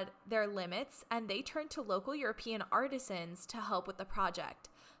had their limits, and they turned to local European artisans to help with the project.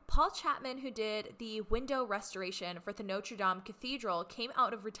 Paul Chapman, who did the window restoration for the Notre Dame Cathedral, came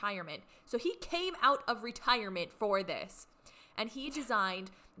out of retirement. So he came out of retirement for this. And he designed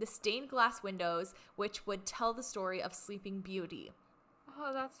the stained glass windows, which would tell the story of Sleeping Beauty.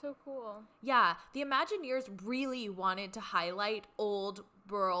 Oh, that's so cool. Yeah, the Imagineers really wanted to highlight old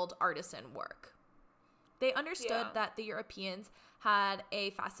world artisan work. They understood that the Europeans had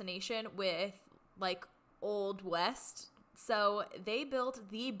a fascination with like Old West, so they built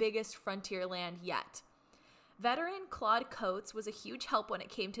the biggest frontier land yet. Veteran Claude Coates was a huge help when it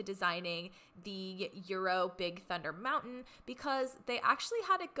came to designing the Euro Big Thunder Mountain because they actually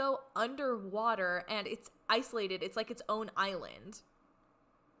had it go underwater and it's isolated. It's like its own island.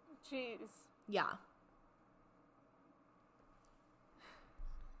 Jeez. Yeah.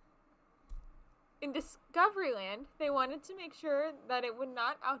 In Discoveryland, they wanted to make sure that it would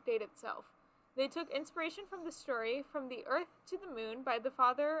not outdate itself. They took inspiration from the story From the Earth to the Moon by the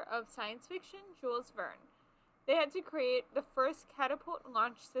father of science fiction, Jules Verne. They had to create the first catapult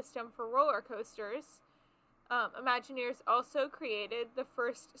launch system for roller coasters. Imagineers also created the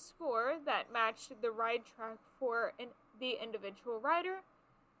first score that matched the ride track for the individual rider.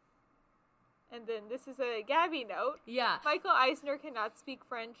 And then this is a Gaby note. Yeah. Michael Eisner cannot speak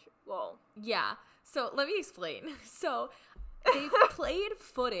French. Lol. Yeah. So let me explain. So they played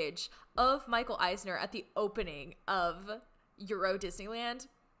footage of Michael Eisner at the opening of Euro Disneyland.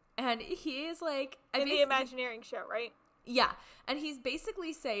 And he is like... In the Imagineering show, right? Yeah. And he's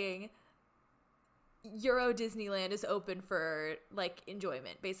basically saying Euro Disneyland is open for, like,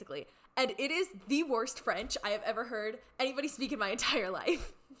 enjoyment, basically. And it is the worst French I have ever heard anybody speak in my entire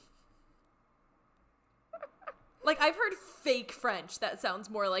life. Like, I've heard fake French that sounds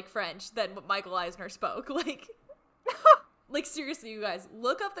more like French than what Michael Eisner spoke. Like, seriously, you guys,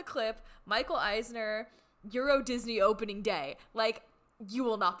 look up the clip, Michael Eisner, Euro Disney opening day. Like... You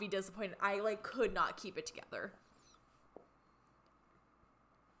will not be disappointed. I, could not keep it together.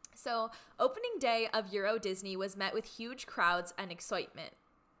 So, opening day of Euro Disney was met with huge crowds and excitement.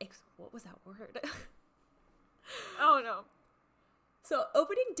 What was that word? Oh, no. So,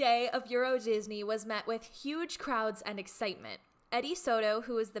 opening day of Euro Disney was met with huge crowds and excitement. Eddie Soto,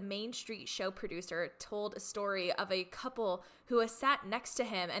 who was the Main Street show producer, told a story of a couple who was sat next to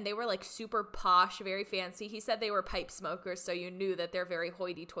him, and they were, super posh, very fancy. He said they were pipe smokers, so you knew that they're very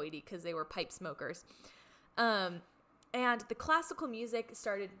hoity-toity because they were pipe smokers. And the classical music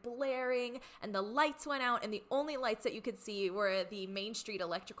started blaring, and the lights went out, and the only lights that you could see were the Main Street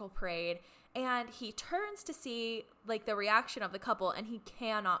Electrical Parade. And he turns to see, the reaction of the couple, and he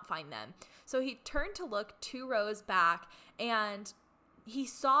cannot find them. So he turned to look 2 rows back, and he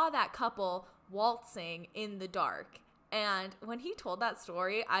saw that couple waltzing in the dark. And when he told that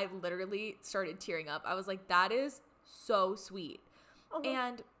story, I literally started tearing up. I was like, that is so sweet. Uh-huh.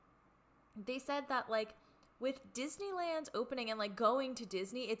 And they said that, with Disneyland's opening and, going to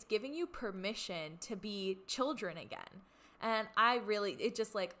Disney, it's giving you permission to be children again. And it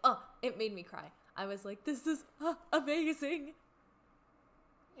just it made me cry. I was like, this is amazing.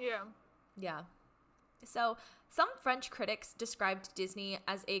 Yeah. Yeah. So some French critics described Disney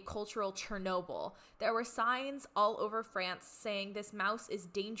as a cultural Chernobyl. There were signs all over France saying this mouse is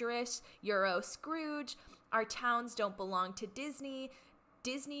dangerous, Euro Scrooge, our towns don't belong to Disney,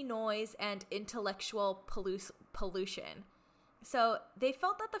 Disney noise, and intellectual pollution. So they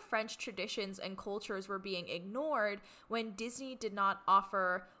felt that the French traditions and cultures were being ignored when Disney did not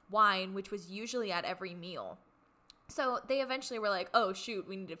offer wine, which was usually at every meal. So they eventually were like, oh, shoot,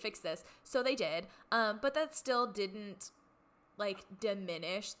 we need to fix this. So they did. But that still didn't,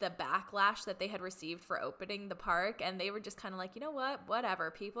 diminish the backlash that they had received for opening the park. And they were just kind of like, you know what? Whatever.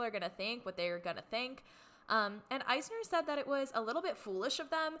 People are going to think what they're going to think. And Eisner said that it was a little bit foolish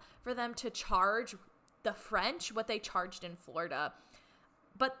of them for them to charge the French what they charged in Florida.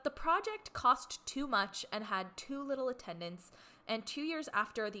 But the project cost too much and had too little attendance, and 2 years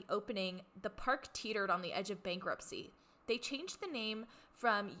after the opening, the park teetered on the edge of bankruptcy. They changed the name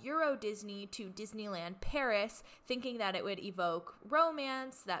from Euro Disney to Disneyland Paris, thinking that it would evoke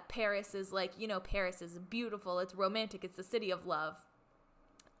romance, that Paris is Paris is beautiful, it's romantic, it's the city of love.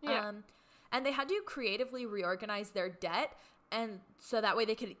 Yeah. And they had to creatively reorganize their debt, and so that way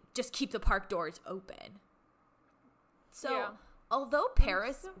they could just keep the park doors open. So, although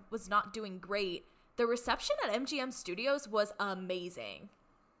Paris was not doing great, the reception at MGM Studios was amazing.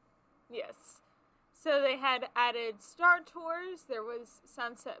 Yes. So they had added Star Tours. There was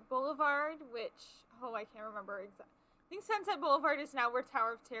Sunset Boulevard, which, I can't remember exactly. I think Sunset Boulevard is now where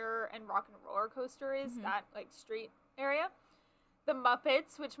Tower of Terror and Rock and Roller Coaster is, that, street area. The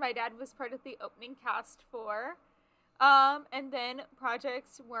Muppets, which my dad was part of the opening cast for. And then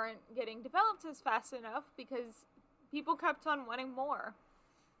projects weren't getting developed as fast enough because people kept on wanting more.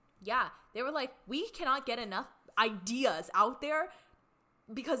 Yeah, they were like, we cannot get enough ideas out there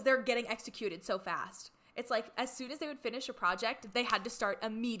because they're getting executed so fast. It's like, as soon as they would finish a project, they had to start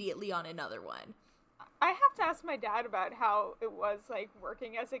immediately on another one. I have to ask my dad about how it was,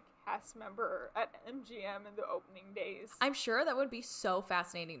 working as a cast member at MGM in the opening days. I'm sure that would be so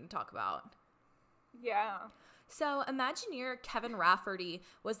fascinating to talk about. Yeah. So Imagineer Kevin Rafferty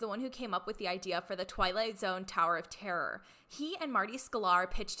was the one who came up with the idea for the Twilight Zone Tower of Terror. He and Marty Sklar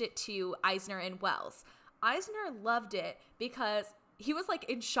pitched it to Eisner and Wells. Eisner loved it because he was like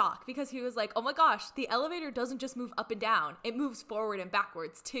in shock, because he was like, oh my gosh, the elevator doesn't just move up and down. It moves forward and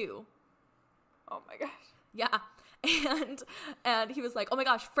backwards too. Oh my gosh. Yeah. And he was like, oh my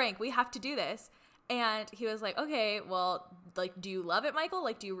gosh, Frank, we have to do this. And he was like, okay, well, like, do you love it, Michael?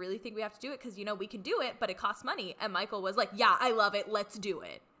 Like, do you really think we have to do it? Because, you know, we can do it, but it costs money. And Michael was like, yeah, I love it. Let's do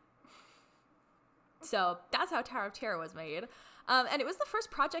it. So that's how Tower of Terror was made. And it was the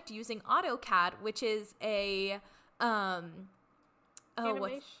first project using AutoCAD, which is a,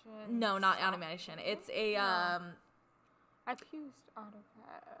 Animation. No, not animation. It's a, I've used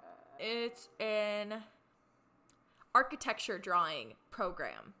AutoCAD. It's an architecture drawing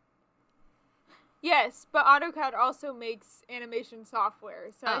program. Yes, but AutoCAD also makes animation software,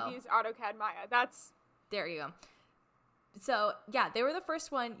 so I've used AutoCAD Maya. There you go. So, yeah, they were the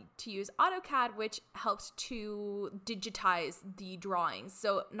first one to use AutoCAD, which helps to digitize the drawings.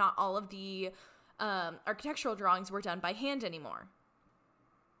 So not all of the architectural drawings were done by hand anymore.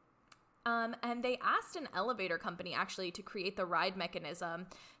 And they asked an elevator company, actually, to create the ride mechanism.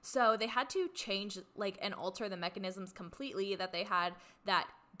 So they had to change, like, and alter the mechanisms completely that they had that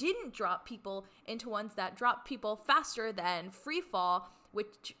didn't drop people into ones that dropped people faster than free fall,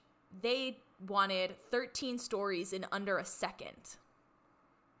 which they wanted 13 stories in under a second.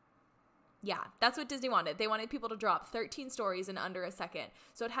 Yeah, that's what Disney wanted. They wanted people to drop 13 stories in under a second.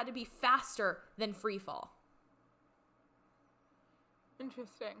 So it had to be faster than free fall.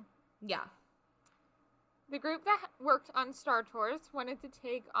 Interesting. Yeah. The group that worked on Star Tours wanted to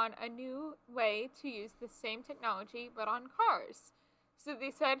take on a new way to use the same technology, but on cars. So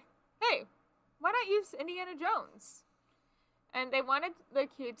they said, hey, why not use Indiana Jones? And they wanted the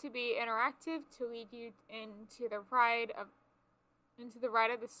queue to be interactive to lead you into the ride of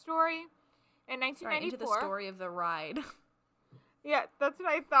the story. In 1994, right, into the story of the ride. Yeah, that's what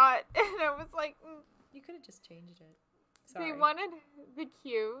I thought. And I was like, You could have just changed it. Sorry. They wanted the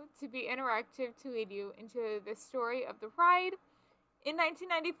queue to be interactive to lead you into the story of the ride. In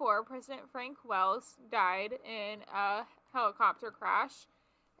 1994, President Frank Wells died in a helicopter crash,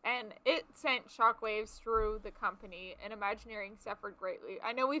 and it sent shockwaves through the company, and Imagineering suffered greatly.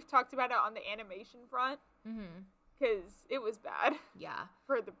 I know we've talked about it on the animation front, because it was bad. Yeah.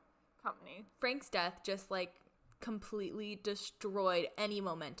 For the company. Frank's death just, like, completely destroyed any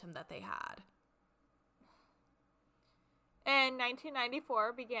momentum that they had. And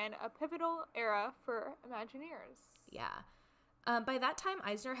 1994 began a pivotal era for Imagineers. Yeah. By that time,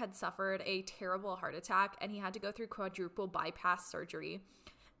 Eisner had suffered a terrible heart attack, and he had to go through quadruple bypass surgery.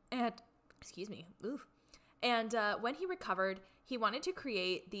 And, And when he recovered, he wanted to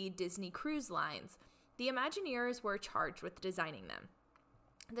create the Disney Cruise Lines. The Imagineers were charged with designing them.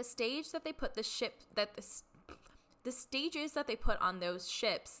 The stage that they put the stages that they put on those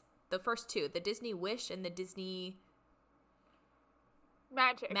ships, the first two, the Disney Wish and the Disney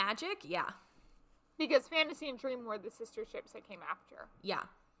Magic, yeah. Because Fantasy and Dream were the sister ships that came after. Yeah.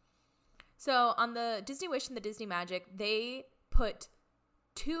 So on the Disney Wish and the Disney Magic, they put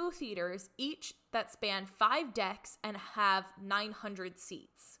 2 theaters, each that span 5 decks and have 900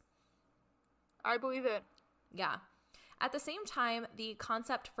 seats. I believe it. Yeah. At the same time, the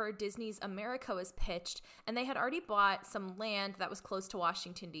concept for Disney's America was pitched, and they had already bought some land that was close to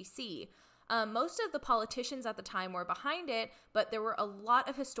Washington, D.C. Most of the politicians at the time were behind it, but there were a lot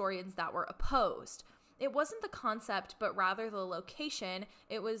of historians that were opposed. It wasn't the concept, but rather the location.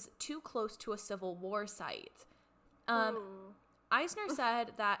 It was too close to a Civil War site. Eisner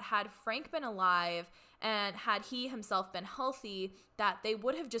said that had Frank been alive and had he himself been healthy, that they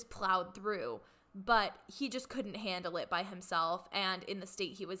would have just plowed through. But he just couldn't handle it by himself and in the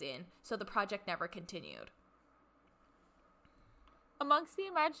state he was in, so the project never continued. Amongst the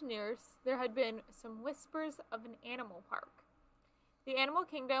Imagineers, there had been some whispers of an animal park. The Animal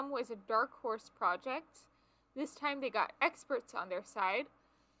Kingdom was a dark horse project. This time they got experts on their side,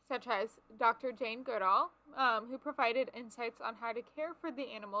 such as Dr. Jane Goodall, who provided insights on how to care for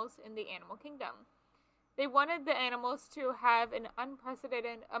the animals in the Animal Kingdom. They wanted the animals to have an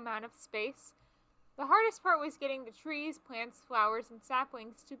unprecedented amount of space. The hardest part was getting the trees, plants, flowers, and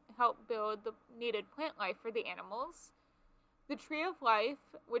saplings to help build the needed plant life for the animals. The Tree of Life,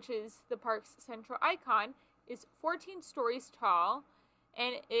 which is the park's central icon, is 14 stories tall,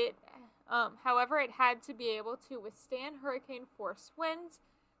 and however, it had to be able to withstand hurricane force winds,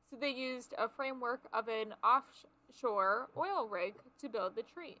 so they used a framework of an offshore oil rig to build the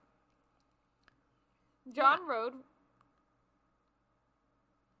tree. John Road.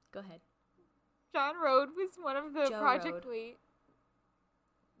 Go ahead. John Road was one of the Joe project Road. lead.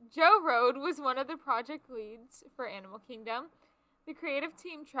 Joe Road was one of the project leads for Animal Kingdom. The creative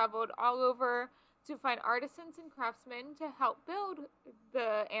team traveled all over to find artisans and craftsmen to help build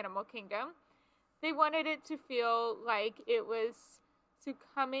the Animal Kingdom. They wanted it to feel like it was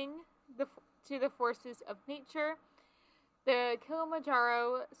succumbing to the forces of nature. The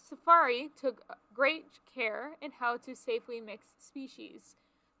Kilimanjaro Safari took great care in how to safely mix species.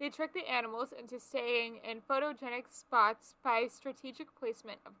 They tricked the animals into staying in photogenic spots by strategic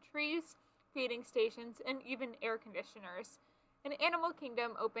placement of trees, feeding stations, and even air conditioners. And Animal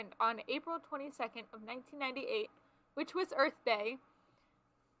Kingdom opened on April 22nd of 1998, which was Earth Day,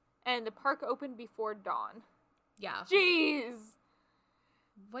 and the park opened before dawn. Yeah. Jeez!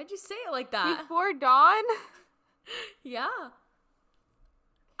 Why'd you say it like that? Before dawn? Yeah.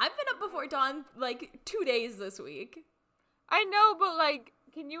 I've been up before dawn, 2 days this week. I know, but,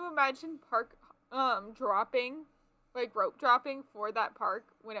 can you imagine park, dropping, rope dropping for that park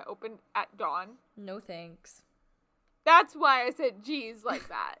when it opened at dawn? No thanks. That's why I said geez like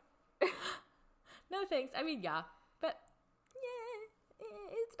that. No thanks. I mean, yeah. But, yeah,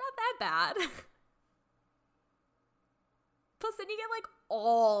 it's not that bad. Plus, then you get,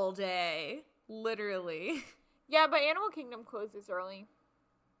 all day. Literally. Yeah, but Animal Kingdom closes early.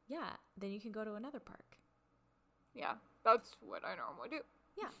 Yeah, then you can go to another park. Yeah, that's what I normally do.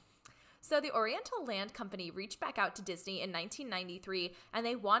 Yeah. So the Oriental Land Company reached back out to Disney in 1993, and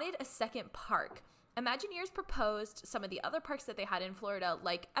they wanted a second park. Imagineers proposed some of the other parks that they had in Florida,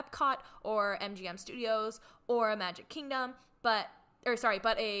 like Epcot or MGM Studios or a Magic Kingdom, but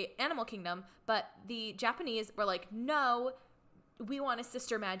a Animal Kingdom. But the Japanese were like, no, we want a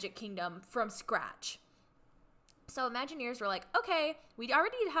sister Magic Kingdom from scratch. So Imagineers were like, okay, we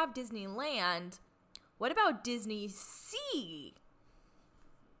already have Disneyland. What about Disney Sea?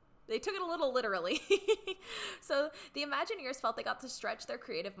 They took it a little literally. So the Imagineers felt they got to stretch their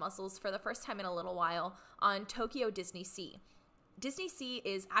creative muscles for the first time in a little while on Tokyo Disney Sea. Disney Sea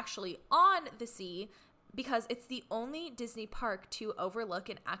is actually on the sea because it's the only Disney park to overlook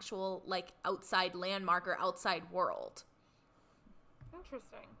an actual, outside landmark or outside world.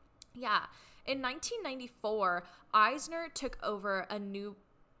 Interesting. Yeah. In 1994, Eisner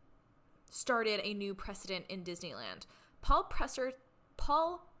started a new precedent in Disneyland. Paul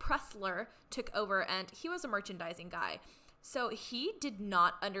Pressler took over, and he was a merchandising guy. So he did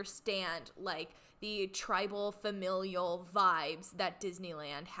not understand, the tribal familial vibes that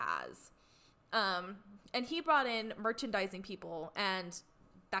Disneyland has. And he brought in merchandising people and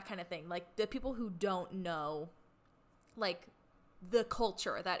that kind of thing. The people who don't know, the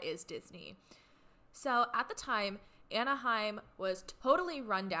culture that is Disney. So at the time, Anaheim was totally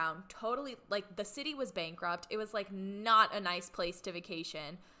run down, totally, the city was bankrupt. It was, not a nice place to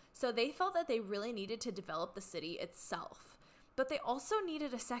vacation. So they felt that they really needed to develop the city itself. But they also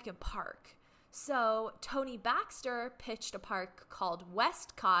needed a second park. So Tony Baxter pitched a park called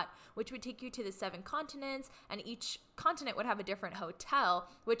Westcott, which would take you to the 7 continents, and each continent would have a different hotel,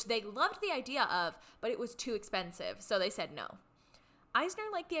 which they loved the idea of, but it was too expensive. So they said no. Eisner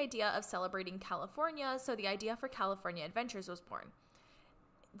liked the idea of celebrating California, so the idea for California Adventures was born.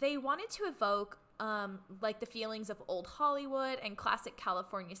 They wanted to evoke, the feelings of old Hollywood and classic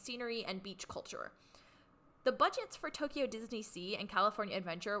California scenery and beach culture. The budgets for Tokyo Disney Sea and California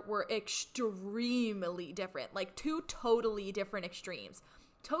Adventure were extremely different, two totally different extremes.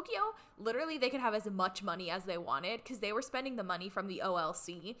 Tokyo, literally, they could have as much money as they wanted because they were spending the money from the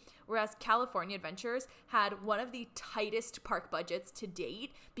OLC, whereas California Adventures had one of the tightest park budgets to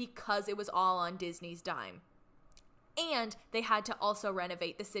date because it was all on Disney's dime. And they had to also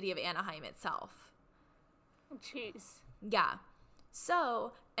renovate the city of Anaheim itself. Jeez. Yeah.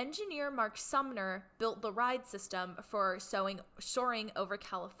 So, engineer Mark Sumner built the ride system for soaring over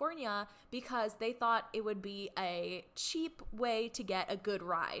California because they thought it would be a cheap way to get a good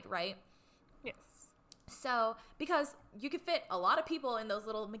ride, right? Yes. So, because you could fit a lot of people in those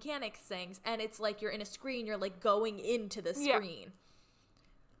little mechanics things, and it's like you're in a screen, you're going into the screen. Yeah.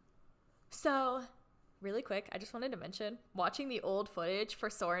 So, really quick, I just wanted to mention, watching the old footage for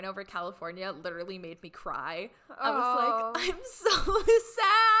Soarin' Over California literally made me cry. I was like, I'm so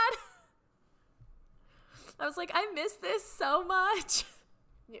sad. I was like, I miss this so much.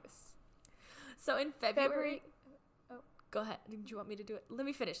 Yes. So in February... Oh, go ahead. Do you want me to do it? Let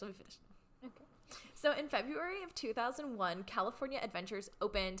me finish. Okay. So in February of 2001, California Adventures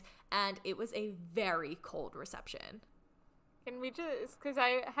opened, and it was a very cold reception. Can we just... Because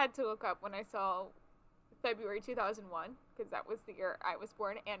I had to look up when I saw... February 2001, because that was the year I was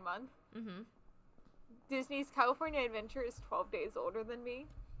born and month. Mm-hmm. Disney's California Adventure is 12 days older than me.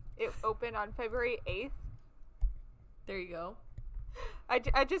 it opened on February 8th. There you go.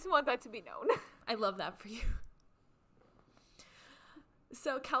 I just want that to be known. I love that for you.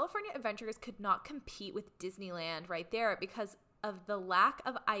 So California Adventurers could not compete with Disneyland right there because of the lack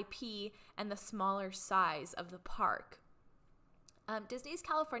of IP and the smaller size of the park. Disney's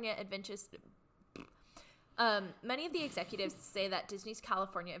California Adventures... many of the executives say that Disney's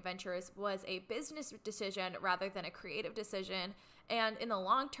California Adventures was a business decision rather than a creative decision. And in the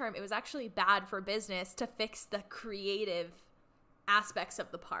long term, it was actually bad for business to fix the creative aspects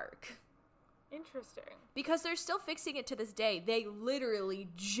of the park. Interesting. Because they're still fixing it to this day. They literally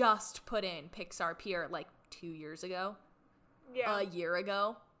just put in Pixar Pier like 2 years ago. Yeah. A year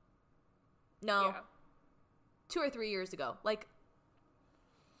ago. No. Yeah. 2 or 3 years ago. Like,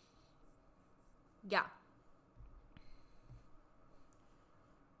 yeah.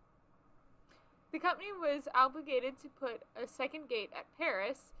 The company was obligated to put a second gate at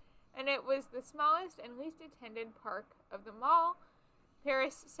Paris, and it was the smallest and least attended park of them all.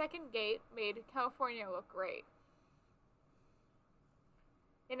 Paris' second gate made California look great.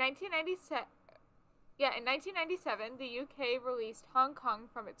 In 1997, the UK released Hong Kong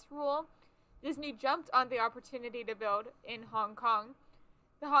from its rule. Disney jumped on the opportunity to build in Hong Kong.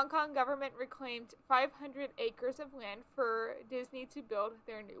 The Hong Kong government reclaimed 500 acres of land for Disney to build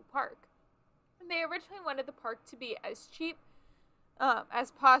their new park. And they originally wanted the park to be as cheap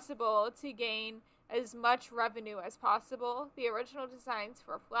as possible to gain as much revenue as possible. The original designs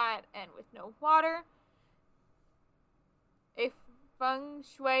were flat and with no water. A feng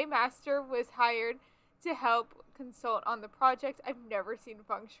shui master was hired to help consult on the project. I've never seen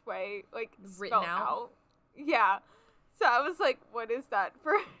feng shui written spelled out. out. Yeah. So I was like, what is that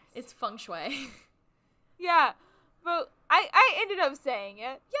for? It's feng shui. Yeah. But I ended up saying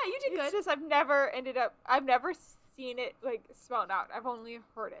it. Yeah, you did good. It's just I've never seen it spelled out. I've only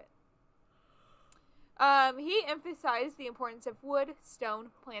heard it. He emphasized the importance of wood,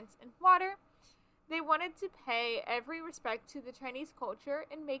 stone, plants, and water. They wanted to pay every respect to the Chinese culture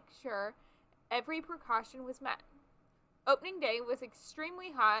and make sure every precaution was met. Opening day was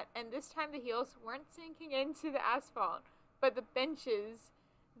extremely hot, and this time the heels weren't sinking into the asphalt, but the benches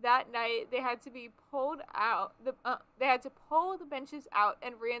that night they had to be pulled out. They had to pull the benches out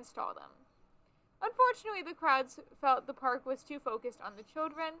and reinstall them. Unfortunately, the crowds felt the park was too focused on the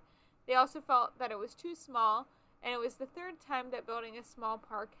children. They also felt that it was too small, and it was the third time that building a small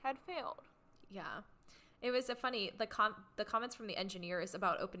park had failed. Yeah. It was the comments from the engineers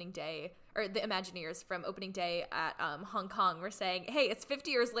about opening day, or the Imagineers from opening day at Hong Kong were saying, hey, it's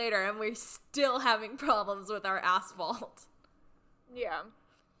 50 years later and we're still having problems with our asphalt. Yeah.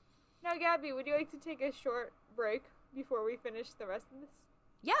 Now, Gabby, would you like to take a short break before we finish the rest of this?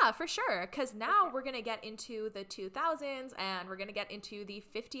 Yeah, for sure, because now we're going to get into the 2000s, and we're going to get into the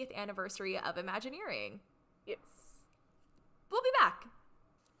 50th anniversary of Imagineering. Yes. We'll be back.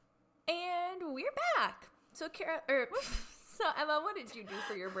 And we're back. So, Emma, what did you do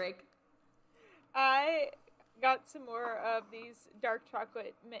for your break? I got some more of these dark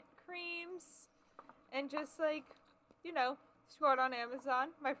chocolate mint creams, and just, scrolled on Amazon.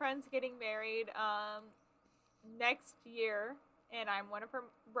 My friend's getting married next year, and I'm one of her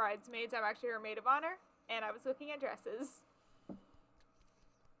bridesmaids. I'm actually her maid of honor, and I was looking at dresses.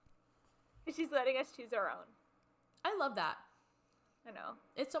 She's letting us choose our own. I love that. I know.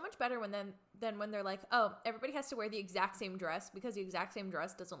 It's so much better than when they're like, oh, everybody has to wear the exact same dress, because the exact same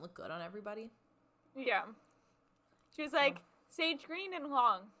dress doesn't look good on everybody. Yeah. She was like, sage green and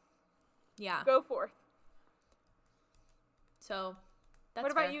long. Yeah. Go forth. So, that's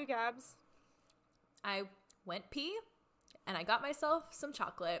What about fair. you, Gabs? I went pee, and I got myself some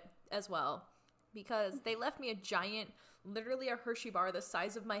chocolate as well, because they left me a giant, literally a Hershey bar the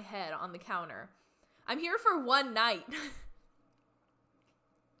size of my head on the counter. I'm here for one night.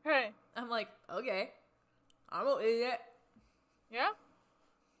 Hey. I'm like, okay, I'm gonna eat it. Yeah?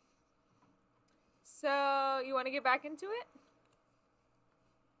 So, you want to get back into it?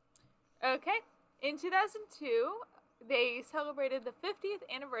 Okay. In 2002, they celebrated the 50th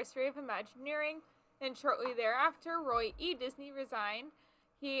anniversary of Imagineering, and shortly thereafter, Roy E. Disney resigned.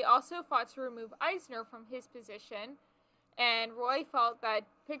 He also fought to remove Eisner from his position, and Roy felt that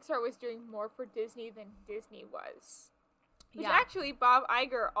Pixar was doing more for Disney than Disney was. Which actually, Bob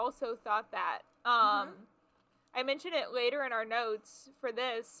Iger also thought that. I mentioned it later in our notes for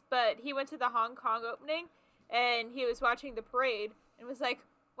this, but he went to the Hong Kong opening, and he was watching the parade, and was like,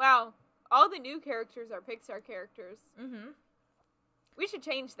 wow, all the new characters are Pixar characters. Mm-hmm. We should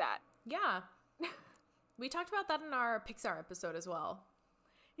change that. Yeah. We talked about that in our Pixar episode as well.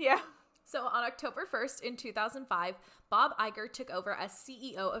 Yeah. So on October 1st in 2005, Bob Iger took over as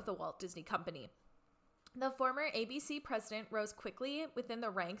CEO of the Walt Disney Company. The former ABC president rose quickly within the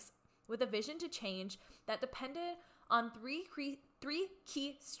ranks with a vision to change that depended on three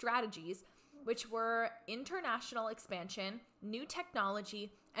key strategies, which were international expansion, new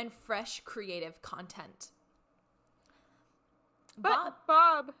technology, and fresh creative content. But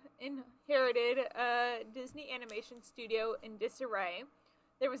Bob inherited a Disney animation studio in disarray.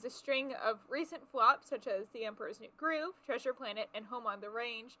 There was a string of recent flops, such as The Emperor's New Groove, Treasure Planet, and Home on the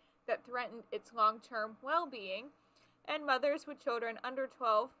Range, that threatened its long-term well-being, and mothers with children under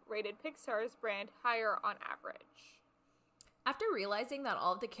 12 rated Pixar's brand higher on average. After realizing that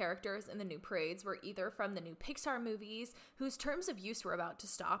all of the characters in the new parades were either from the new Pixar movies, whose terms of use were about to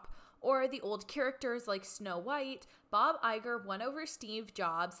stop, or the old characters like Snow White, Bob Iger won over Steve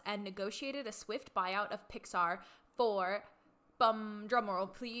Jobs and negotiated a swift buyout of Pixar for,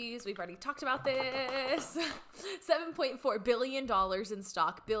 drumroll please, we've already talked about this, $7.4 billion in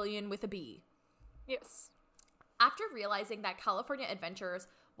stock, billion with a B. Yes. After realizing that California Adventures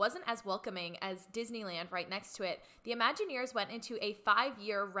wasn't as welcoming as Disneyland right next to it, the Imagineers went into a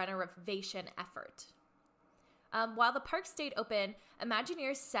 5-year renovation effort. While the park stayed open,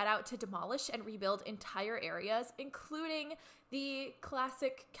 Imagineers set out to demolish and rebuild entire areas, including the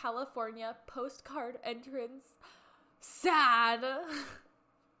classic California postcard entrance. Sad.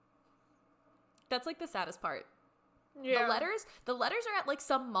 That's like the saddest part. Yeah. The letters are at like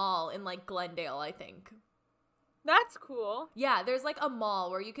some mall in like Glendale, I think. That's cool. Yeah, there's like a mall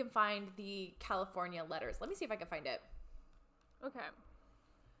where you can find the California letters. Let me see if I can find it. Okay.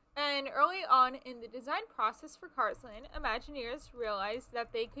 And early on in the design process for Carsland, Imagineers realized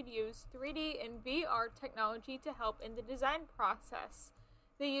that they could use 3D and VR technology to help in the design process.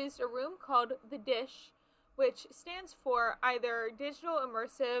 They used a room called the Dish, which stands for either Digital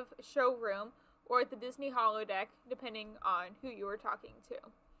Immersive Showroom or the Disney Holodeck, depending on who you were talking to.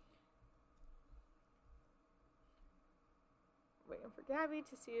 Waiting for Gabby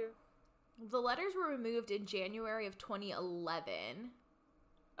to see if... The letters were removed in January of 2011.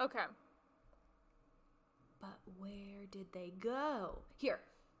 Okay. But where did they go? Here.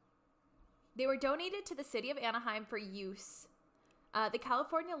 They were donated to the city of Anaheim for use. The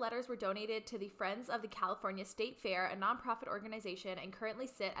California letters were donated to the Friends of the California State Fair, a nonprofit organization, and currently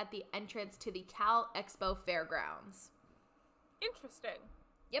sit at the entrance to the Cal Expo Fairgrounds. Interesting.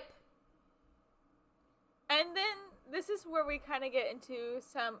 Yep. And then this is where we kind of get into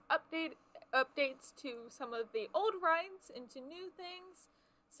some updates to some of the old rides into new things,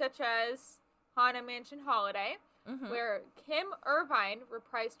 such as Haunted Mansion Holiday, where Kim Irvine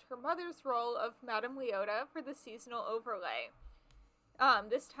reprised her mother's role of Madame Leota for the seasonal overlay.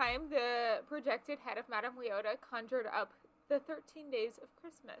 This time, the projected head of Madame Leota conjured up the 13 Days of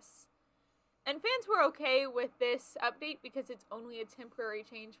Christmas. And fans were okay with this update because it's only a temporary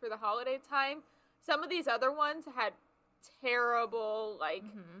change for the holiday time. Some of these other ones had terrible,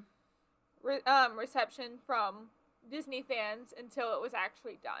 reception from Disney fans until it was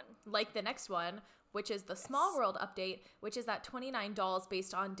actually done. Like the next one, which is the Small World update, which is that 29 dolls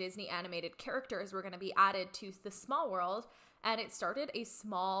based on Disney animated characters were going to be added to the Small World, and it started a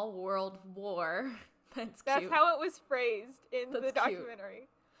small world war. That's cute. That's how it was phrased in the documentary. Cute.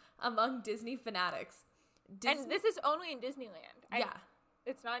 Among Disney fanatics. And this is only in Disneyland. Yeah.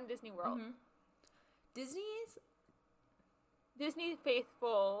 It's not in Disney World. Disney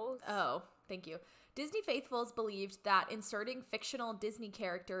faithfuls. Oh, thank you. Disney faithfuls believed that inserting fictional Disney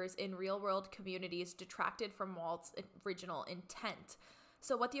characters in real-world communities detracted from Walt's original intent.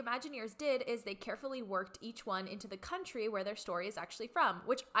 So what the Imagineers did is they carefully worked each one into the country where their story is actually from,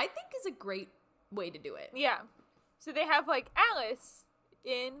 which I think is a great way to do it. Yeah. So they have, like, Alice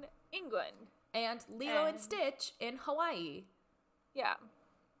in England. And Lilo and Stitch in Hawaii. Yeah.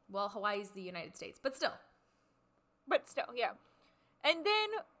 Well, Hawaii's the United States, but still. Yeah. And then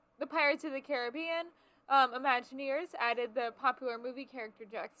the Pirates of the Caribbean, Imagineers added the popular movie character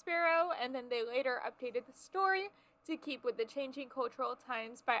Jack Sparrow, and then they later updated the story to keep with the changing cultural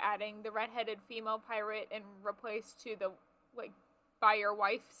times by adding the redheaded female pirate and replaced to the, by your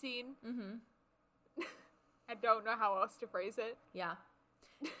wife scene. I don't know how else to phrase it. Yeah.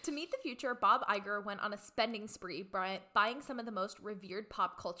 To meet the future, Bob Iger went on a spending spree, buying some of the most revered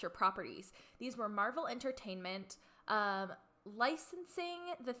pop culture properties. These were Marvel Entertainment, licensing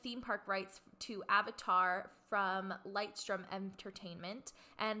the theme park rights to Avatar from Lightstream Entertainment,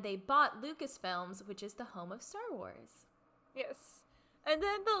 and they bought Lucasfilms, which is the home of Star Wars. Yes. And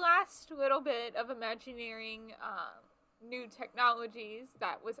then the last little bit of Imagineering new technologies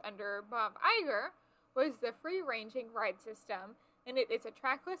that was under Bob Iger was the free-ranging ride system And it is a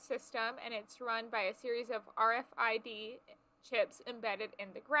trackless system, and it's run by a series of RFID chips embedded in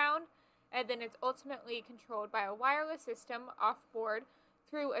the ground, and then it's ultimately controlled by a wireless system off-board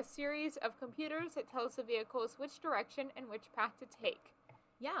through a series of computers that tells the vehicles which direction and which path to take.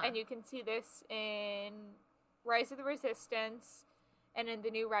 Yeah. And you can see this in Rise of the Resistance and in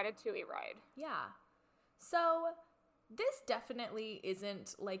the new Ratatouille ride. Yeah. So this definitely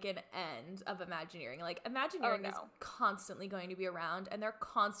isn't like an end of Imagineering. Like, Imagineering is constantly going to be around, and they're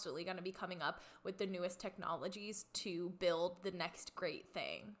constantly going to be coming up with the newest technologies to build the next great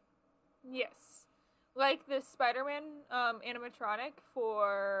thing. Yes. Like the Spider-Man animatronic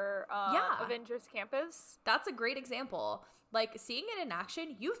for Avengers Campus. That's a great example. Like, seeing it in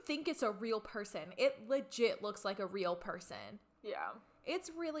action, you think it's a real person. It legit looks like a real person. Yeah. It's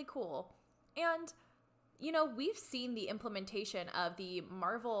really cool. And, you know, we've seen the implementation of the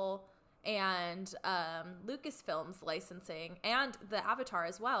Marvel and Lucasfilms licensing and the Avatar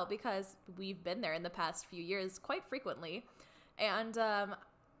as well, because we've been there in the past few years quite frequently. And,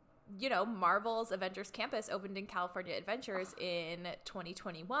 you know, Marvel's Avengers Campus opened in California Adventures in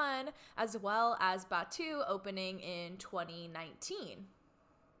 2021, as well as Batuu opening in 2019.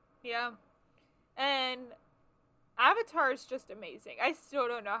 Yeah. And Avatar is just amazing. I still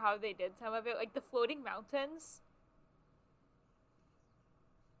don't know how they did some of it. Like the floating mountains.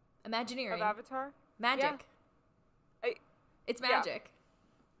 Imagineering. Of Avatar. Magic. Yeah. It's magic.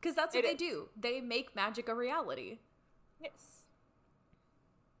 Because that's what they do. They make magic a reality. Yes.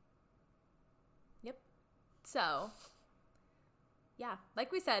 Yep. So, yeah,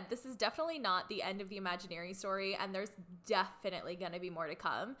 like we said, this is definitely not the end of the Imagineering story, and there's definitely going to be more to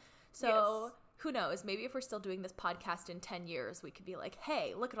come. So, who knows? Maybe if we're still doing this podcast in 10 years, we could be like,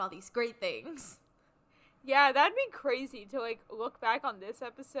 hey, look at all these great things. Yeah, that'd be crazy to, like, look back on this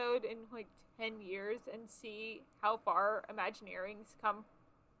episode in, like, 10 years and see how far Imagineering's come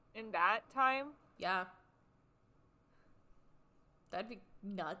in that time. Yeah. That'd be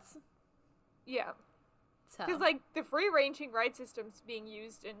nuts. Yeah. Because, like, the free-ranging ride system's being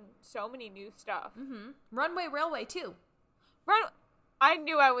used in so many new stuff. Mm-hmm. Runway Railway, too. I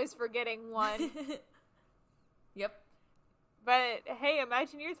knew I was forgetting one. Yep. But, hey,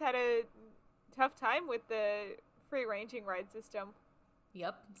 Imagineers had a tough time with the free-ranging ride system.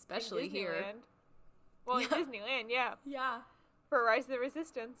 Yep, especially here. Well, in Disneyland, yeah. Yeah. For Rise of the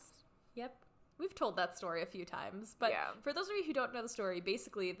Resistance. Yep. We've told that story a few times, but for those of you who don't know the story,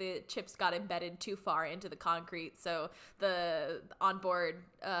 basically the chips got embedded too far into the concrete, so the onboard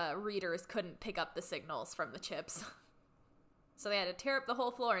readers couldn't pick up the signals from the chips. So they had to tear up the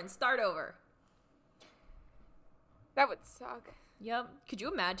whole floor and start over. That would suck. Yep. Could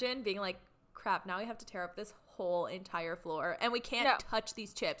you imagine being like, crap, now we have to tear up this whole entire floor, and we can't touch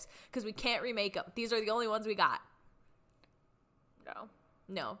these chips because we can't remake them. These are the only ones we got.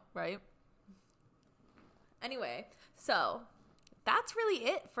 No, right? Anyway, so that's really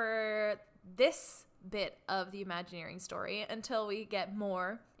it for this bit of the Imagineering story until we get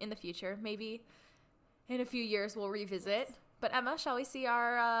more in the future. Maybe in a few years we'll revisit. But Emma, shall we see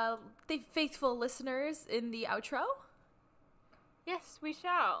our the faithful listeners in the outro? Yes, we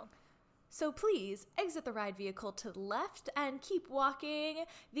shall. So please exit the ride vehicle to the left and keep walking.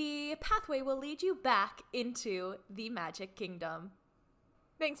 The pathway will lead you back into the Magic Kingdom.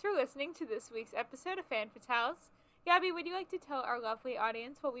 Thanks for listening to this week's episode of Fan Fatales. Gabby, would you like to tell our lovely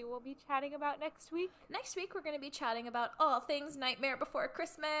audience what we will be chatting about next week? Next week, we're going to be chatting about all things Nightmare Before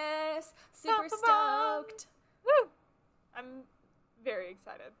Christmas. Super stoked. Woo! I'm very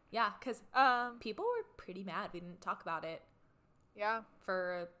excited. Yeah, because people were pretty mad we didn't talk about it. Yeah.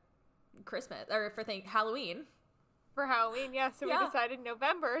 For Christmas, or for Halloween. For Halloween, yeah. So we decided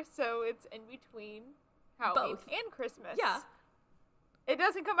November, so it's in between Halloween and Christmas. Yeah. It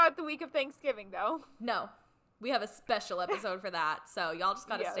doesn't come out the week of Thanksgiving, though. No. We have a special episode for that, so y'all just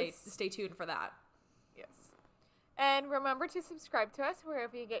gotta stay tuned for that. Yes. And remember to subscribe to us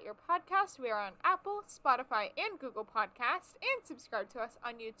wherever you get your podcast. We are on Apple, Spotify, and Google Podcasts, and subscribe to us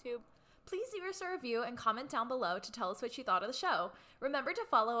on YouTube. Please leave us a review and comment down below to tell us what you thought of the show. Remember to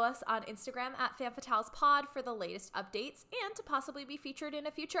follow us on Instagram at FanFatalesPod for the latest updates and to possibly be featured in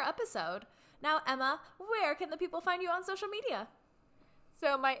a future episode. Now, Emma, where can the people find you on social media?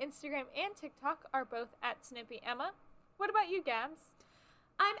 So my Instagram and TikTok are both at Snippy Emma. What about you, Gabs?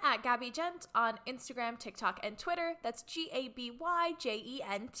 I'm at Gabby Gent on Instagram, TikTok, and Twitter. That's GABYJENT.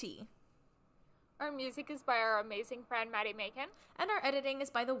 Our music is by our amazing friend Maddie Macon. And our editing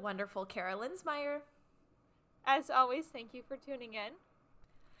is by the wonderful Kara Linsmeyer. As always, thank you for tuning in.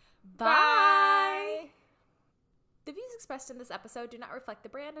 Bye! The views expressed in this episode do not reflect the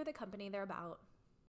brand or the company they're about.